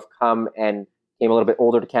 or who have came a little bit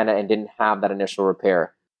older to Canada and didn't have that initial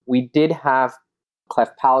repair. We did have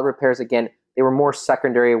cleft palate repairs. Again, they were more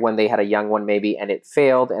secondary when they had a young one maybe and it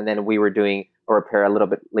failed, and then we were doing a repair a little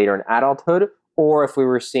bit later in adulthood. Or if we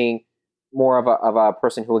were seeing more of a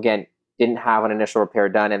person who, again, didn't have an initial repair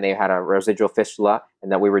done and they had a residual fistula,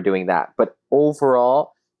 and that we were doing that. But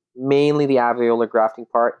overall, mainly the alveolar grafting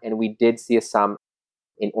part, and we did see some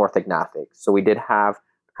in orthognathic. So we did have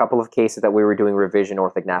a couple of cases that we were doing revision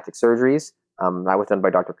orthognathic surgeries. That was done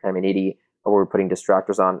by Dr. Caminiti, where we were putting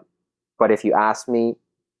distractors on. But if you ask me,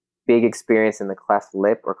 big experience in the cleft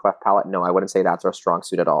lip or cleft palate, no, I wouldn't say that's our strong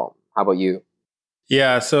suit at all. How about you?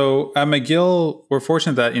 Yeah, so at McGill, we're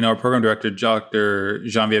fortunate that, our program director, Dr.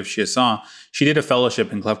 Geneviève Chiasson, she did a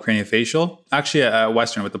fellowship in cleft craniofacial, actually at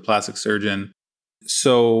Western with the plastic surgeon.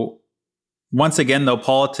 So once again, though,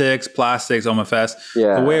 politics, plastics, OMFS,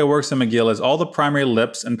 the way it works in McGill is all the primary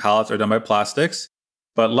lips and palates are done by plastics,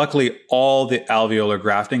 but luckily all the alveolar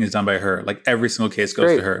grafting is done by her. Like every single case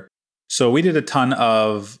goes to her. So we did a ton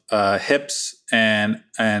of hips and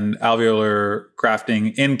alveolar grafting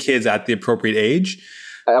in kids at the appropriate age.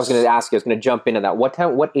 I was going to ask you, I was going to jump into that.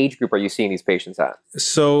 What age group are you seeing these patients at?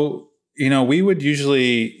 So, we were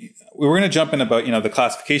going to jump in about, the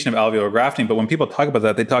classification of alveolar grafting, but when people talk about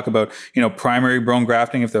that, they talk about, primary bone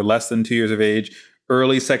grafting if they're less than 2 years of age,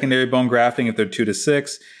 early secondary bone grafting if they're 2 to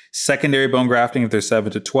 6, secondary bone grafting if they're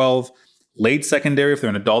 7 to 12, late secondary if they're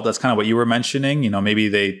an adult. That's kind of what you were mentioning. Maybe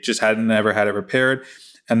they just never had it repaired.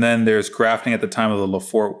 And then there's grafting at the time of the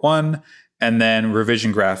Lefort 1, and then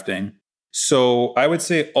revision grafting. So I would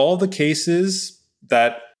say all the cases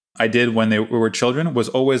that I did when they were children was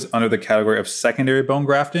always under the category of secondary bone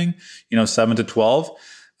grafting, 7 to 12.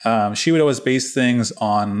 She would always base things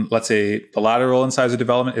on, let's say, the lateral incisor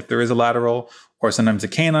development, if there is a lateral, or sometimes a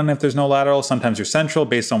canine if there's no lateral, sometimes your central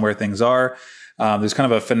based on where things are. There's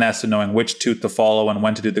kind of a finesse in knowing which tooth to follow and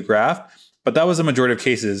when to do the graft. But that was the majority of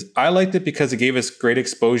cases. I liked it because it gave us great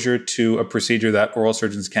exposure to a procedure that oral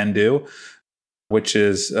surgeons can do, which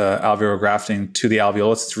is alveolar grafting to the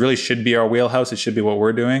alveolus. It really should be our wheelhouse. It should be what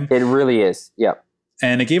we're doing. It really is. Yeah.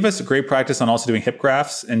 And it gave us great practice on also doing hip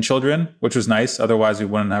grafts in children, which was nice. Otherwise, we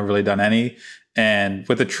wouldn't have really done any. And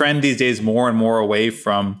with the trend these days more and more away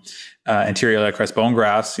from anterior iliac crest bone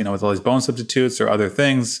grafts, with all these bone substitutes or other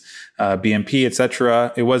things, BMP,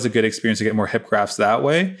 etc., it was a good experience to get more hip grafts that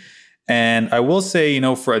way. And I will say,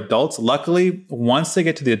 for adults, luckily, once they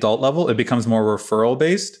get to the adult level, it becomes more referral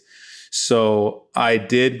based. So I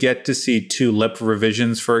did get to see 2 lip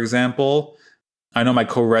revisions, for example. I know my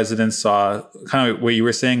co-residents saw kind of what you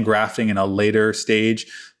were saying, grafting in a later stage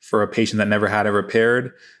for a patient that never had it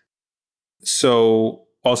repaired. So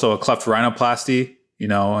also a cleft rhinoplasty,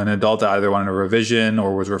 an adult that either wanted a revision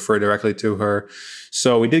or was referred directly to her.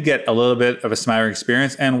 So we did get a little bit of a smattering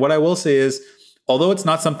experience. And what I will say is, although it's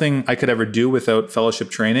not something I could ever do without fellowship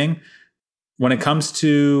training, when it comes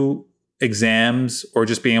to exams or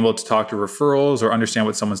just being able to talk to referrals or understand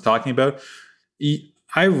what someone's talking about,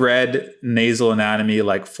 I read nasal anatomy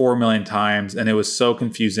like 4 million times and it was so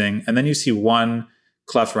confusing. And then you see one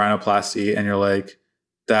cleft rhinoplasty and you're like,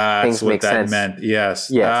 that's what that meant. Yes,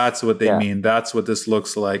 that's what they mean. That's what this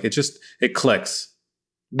looks like. It clicks.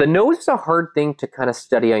 The nose is a hard thing to kind of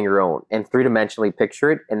study on your own and 3-dimensionally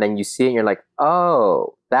picture it. And then you see it and you're like,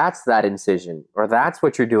 oh, that's that incision, or that's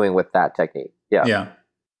what you're doing with that technique. Yeah. Yeah.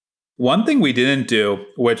 One thing we didn't do,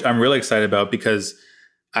 which I'm really excited about because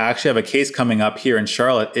I actually have a case coming up here in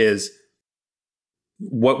Charlotte, is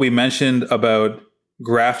what we mentioned about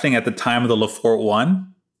grafting at the time of the Lefort 1.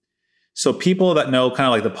 So people that know kind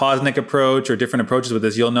of like the Posnick approach or different approaches with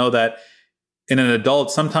this, you'll know that in an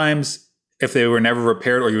adult, sometimes if they were never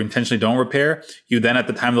repaired or you intentionally don't repair, you then at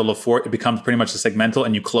the time of the Lefort, it becomes pretty much a segmental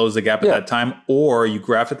and you close the gap at that time, or you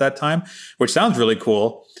graft at that time, which sounds really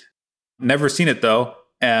cool. Never seen it though,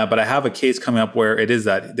 but I have a case coming up where it is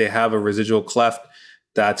that they have a residual cleft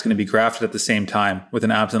that's going to be grafted at the same time with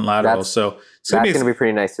an absent lateral. That's going to be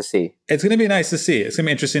pretty nice to see. It's going to be nice to see. It's going to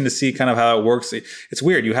be interesting to see kind of how it works. It's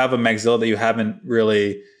weird. You have a maxilla that you haven't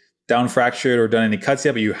really down fractured or done any cuts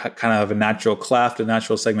yet, but you kind of have a natural cleft, a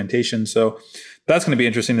natural segmentation. So that's going to be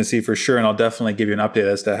interesting to see for sure. And I'll definitely give you an update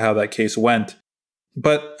as to how that case went.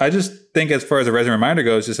 But I just think as far as a resident reminder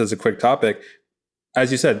goes, just as a quick topic,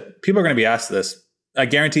 as you said, people are going to be asked this. I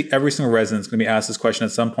guarantee every single resident is going to be asked this question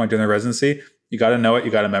at some point during their residency. You got to know it.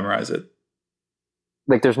 You got to memorize it.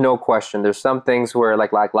 Like, there's no question. There's some things where,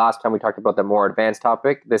 like last time we talked about the more advanced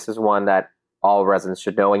topic, this is one that all residents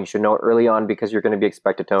should know, and you should know it early on because you're going to be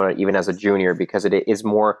expected to know it even as a junior because it is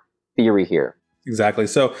more theory here. Exactly.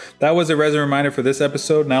 So that was a resident reminder for this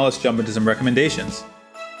episode. Now let's jump into some recommendations.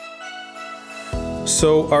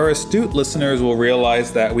 So our astute listeners will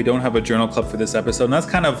realize that we don't have a journal club for this episode. And that's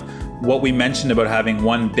kind of what we mentioned about having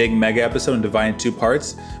one big mega episode and dividing two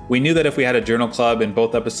parts. We knew that if we had a journal club in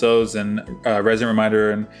both episodes and a resident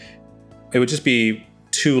reminder, and it would just be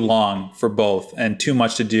too long for both and too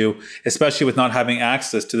much to do, especially with not having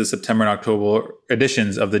access to the September and October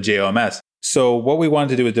editions of the JOMS. So what we wanted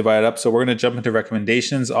to do is divide it up. So we're going to jump into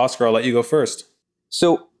recommendations. Oscar, I'll let you go first.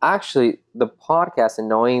 So actually, the podcast and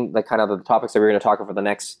knowing the kind of the topics that we're going to talk about for the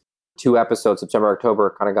next 2 episodes, September,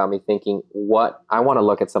 October, kind of got me thinking, what I want to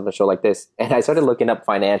look at something show like this. And I started looking up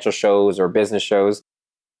financial shows or business shows.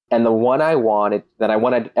 And the one I wanted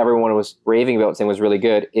everyone was raving about saying was really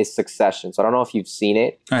good is Succession. So I don't know if you've seen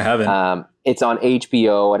it. I haven't. It's on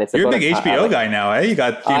HBO, and it's You're a big HBO guy now, eh? You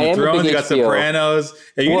got Game of Thrones, you got Sopranos.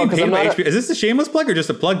 Are you getting paid for HBO? Is this a shameless plug or just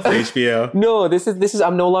a plug for HBO? No, this is.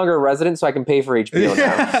 I'm no longer a resident, so I can pay for HBO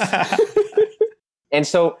now. And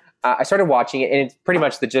so I started watching it, and it's pretty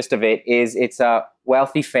much the gist of it is it's a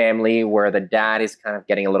wealthy family where the dad is kind of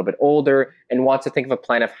getting a little bit older and wants to think of a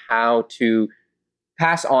plan of how to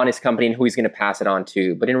pass on his company and who he's going to pass it on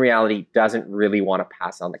to, but in reality doesn't really want to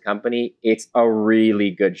pass on the company. It's a really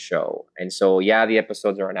good show. And so, yeah, the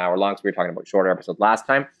episodes are an hour long. So we were talking about shorter episodes last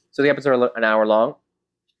time. So the episodes are an hour long,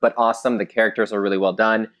 but awesome. The characters are really well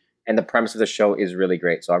done. And the premise of the show is really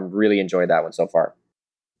great. So I'm really enjoyed that one so far.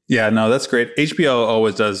 Yeah, no, that's great. HBO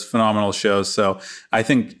always does phenomenal shows. So I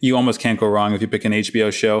think you almost can't go wrong if you pick an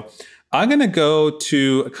HBO show. I'm going to go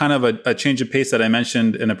to kind of a change of pace that I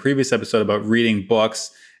mentioned in a previous episode about reading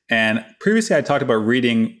books. And previously I talked about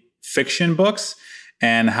reading fiction books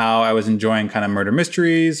and how I was enjoying kind of murder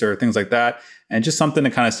mysteries or things like that. And just something to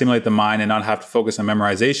kind of stimulate the mind and not have to focus on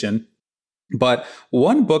memorization. But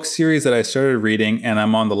one book series that I started reading and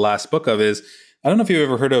I'm on the last book of is, I don't know if you've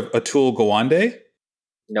ever heard of Atul Gawande.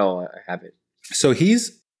 No, I haven't. So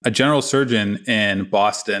he's a general surgeon in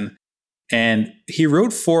Boston. And he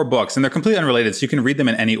wrote 4 books, and they're completely unrelated, so you can read them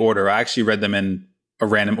in any order. I actually read them in a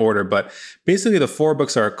random order, but basically the 4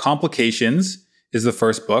 books are Complications is the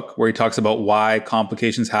first book, where he talks about why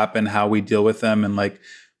complications happen, how we deal with them, and like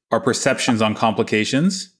our perceptions on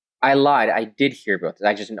complications. I lied. I did hear about this.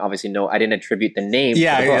 I just didn't obviously know. I didn't attribute the name to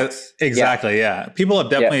the books. Exactly. Yeah. People have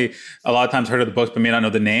definitely a lot of times heard of the books, but may not know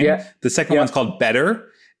the name. Yeah. The second one's called Better.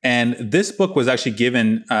 And this book was actually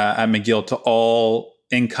given at McGill to all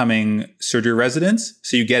incoming surgery residents.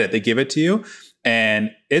 So you get it. They give it to you.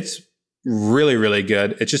 And it's really, really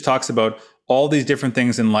good. It just talks about all these different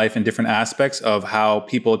things in life and different aspects of how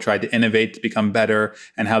people tried to innovate to become better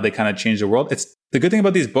and how they kind of change the world. It's the good thing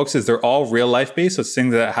about these books is they're all real life based. So it's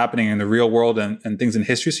things that are happening in the real world and things in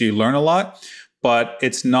history. So you learn a lot, but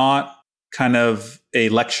it's not kind of a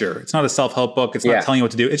lecture. It's not a self-help book. It's not telling you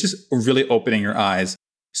what to do. It's just really opening your eyes.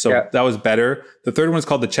 So that was Better. The third one is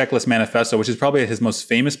called The Checklist Manifesto, which is probably his most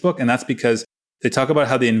famous book. And that's because they talk about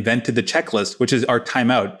how they invented the checklist, which is our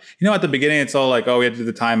timeout. You know, at the beginning, it's all like, oh, we have to do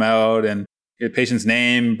the timeout and your patient's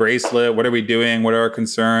name, bracelet, what are we doing? What are our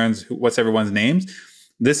concerns? What's everyone's names?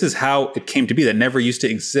 This is how it came to be. That never used to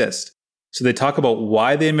exist. So they talk about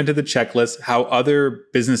why they invented the checklist, how other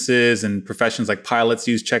businesses and professions like pilots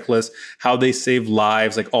use checklists, how they save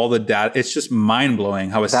lives, like all the data. It's just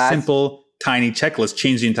mind-blowing how a simple, tiny checklist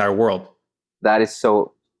changed the entire world. That is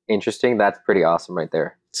so interesting. That's pretty awesome right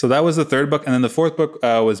there. So that was the third book. And then the fourth book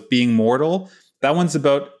was Being Mortal. That one's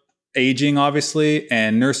about aging, obviously,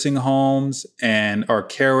 and nursing homes and our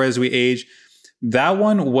care as we age. That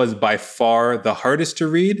one was by far the hardest to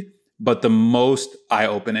read, but the most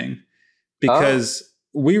eye-opening. Because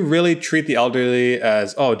we really treat the elderly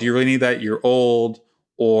as, oh, do you really need that? You're old.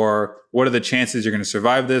 Or what are the chances you're going to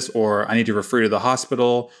survive this? Or I need to refer you to the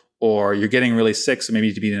hospital. Or you're getting really sick, so maybe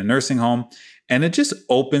you need to be in a nursing home. And it just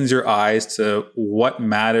opens your eyes to what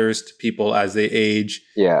matters to people as they age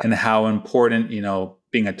and how important, you know,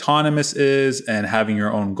 being autonomous is and having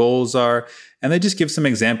your own goals are. And they just give some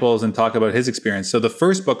examples and talk about his experience. So the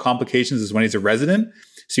first book, Complications, is when he's a resident.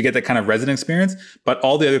 So you get that kind of resident experience. But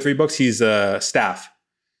all the other 3 books, he's staff.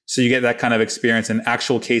 So you get that kind of experience and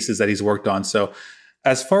actual cases that he's worked on. So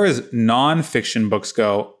as far as nonfiction books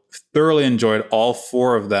go, thoroughly enjoyed all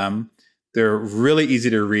 4 of them. They're really easy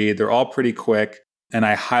to read. They're all pretty quick. And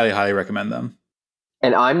I highly, highly recommend them.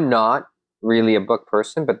 And I'm not really a book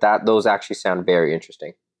person, but those actually sound very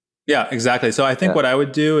interesting. Yeah, exactly. So I think what I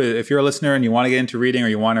would do if you're a listener and you want to get into reading or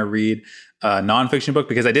you want to read a nonfiction book,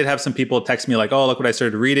 because I did have some people text me like, oh, look what I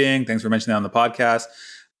started reading. Thanks for mentioning that on the podcast.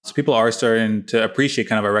 So people are starting to appreciate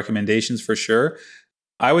kind of our recommendations for sure.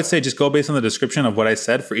 I would say just go based on the description of what I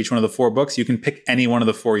said for each one of the 4 books. You can pick any one of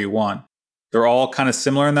the 4 you want. They're all kind of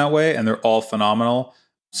similar in that way and they're all phenomenal.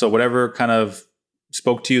 So whatever kind of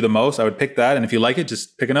spoke to you the most, I would pick that. And if you like it,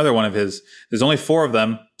 just pick another one of his. There's only 4 of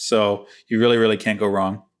them. So you really, really can't go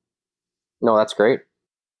wrong. No, that's great.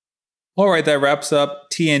 All right, that wraps up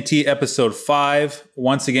TNT episode 5.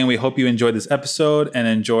 Once again, we hope you enjoyed this episode and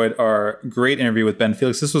enjoyed our great interview with Ben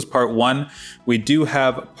Felix. This was part 1. We do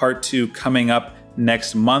have part 2 coming up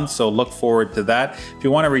next month, so look forward to that. If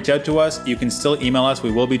you want to reach out to us, you can still email us.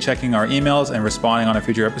 We will be checking our emails and responding on a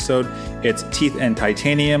future episode. It's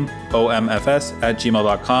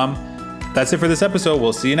teethandtitaniumomfs@gmail.com. That's it for this episode.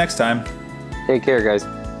 We'll see you next time. Take care, guys.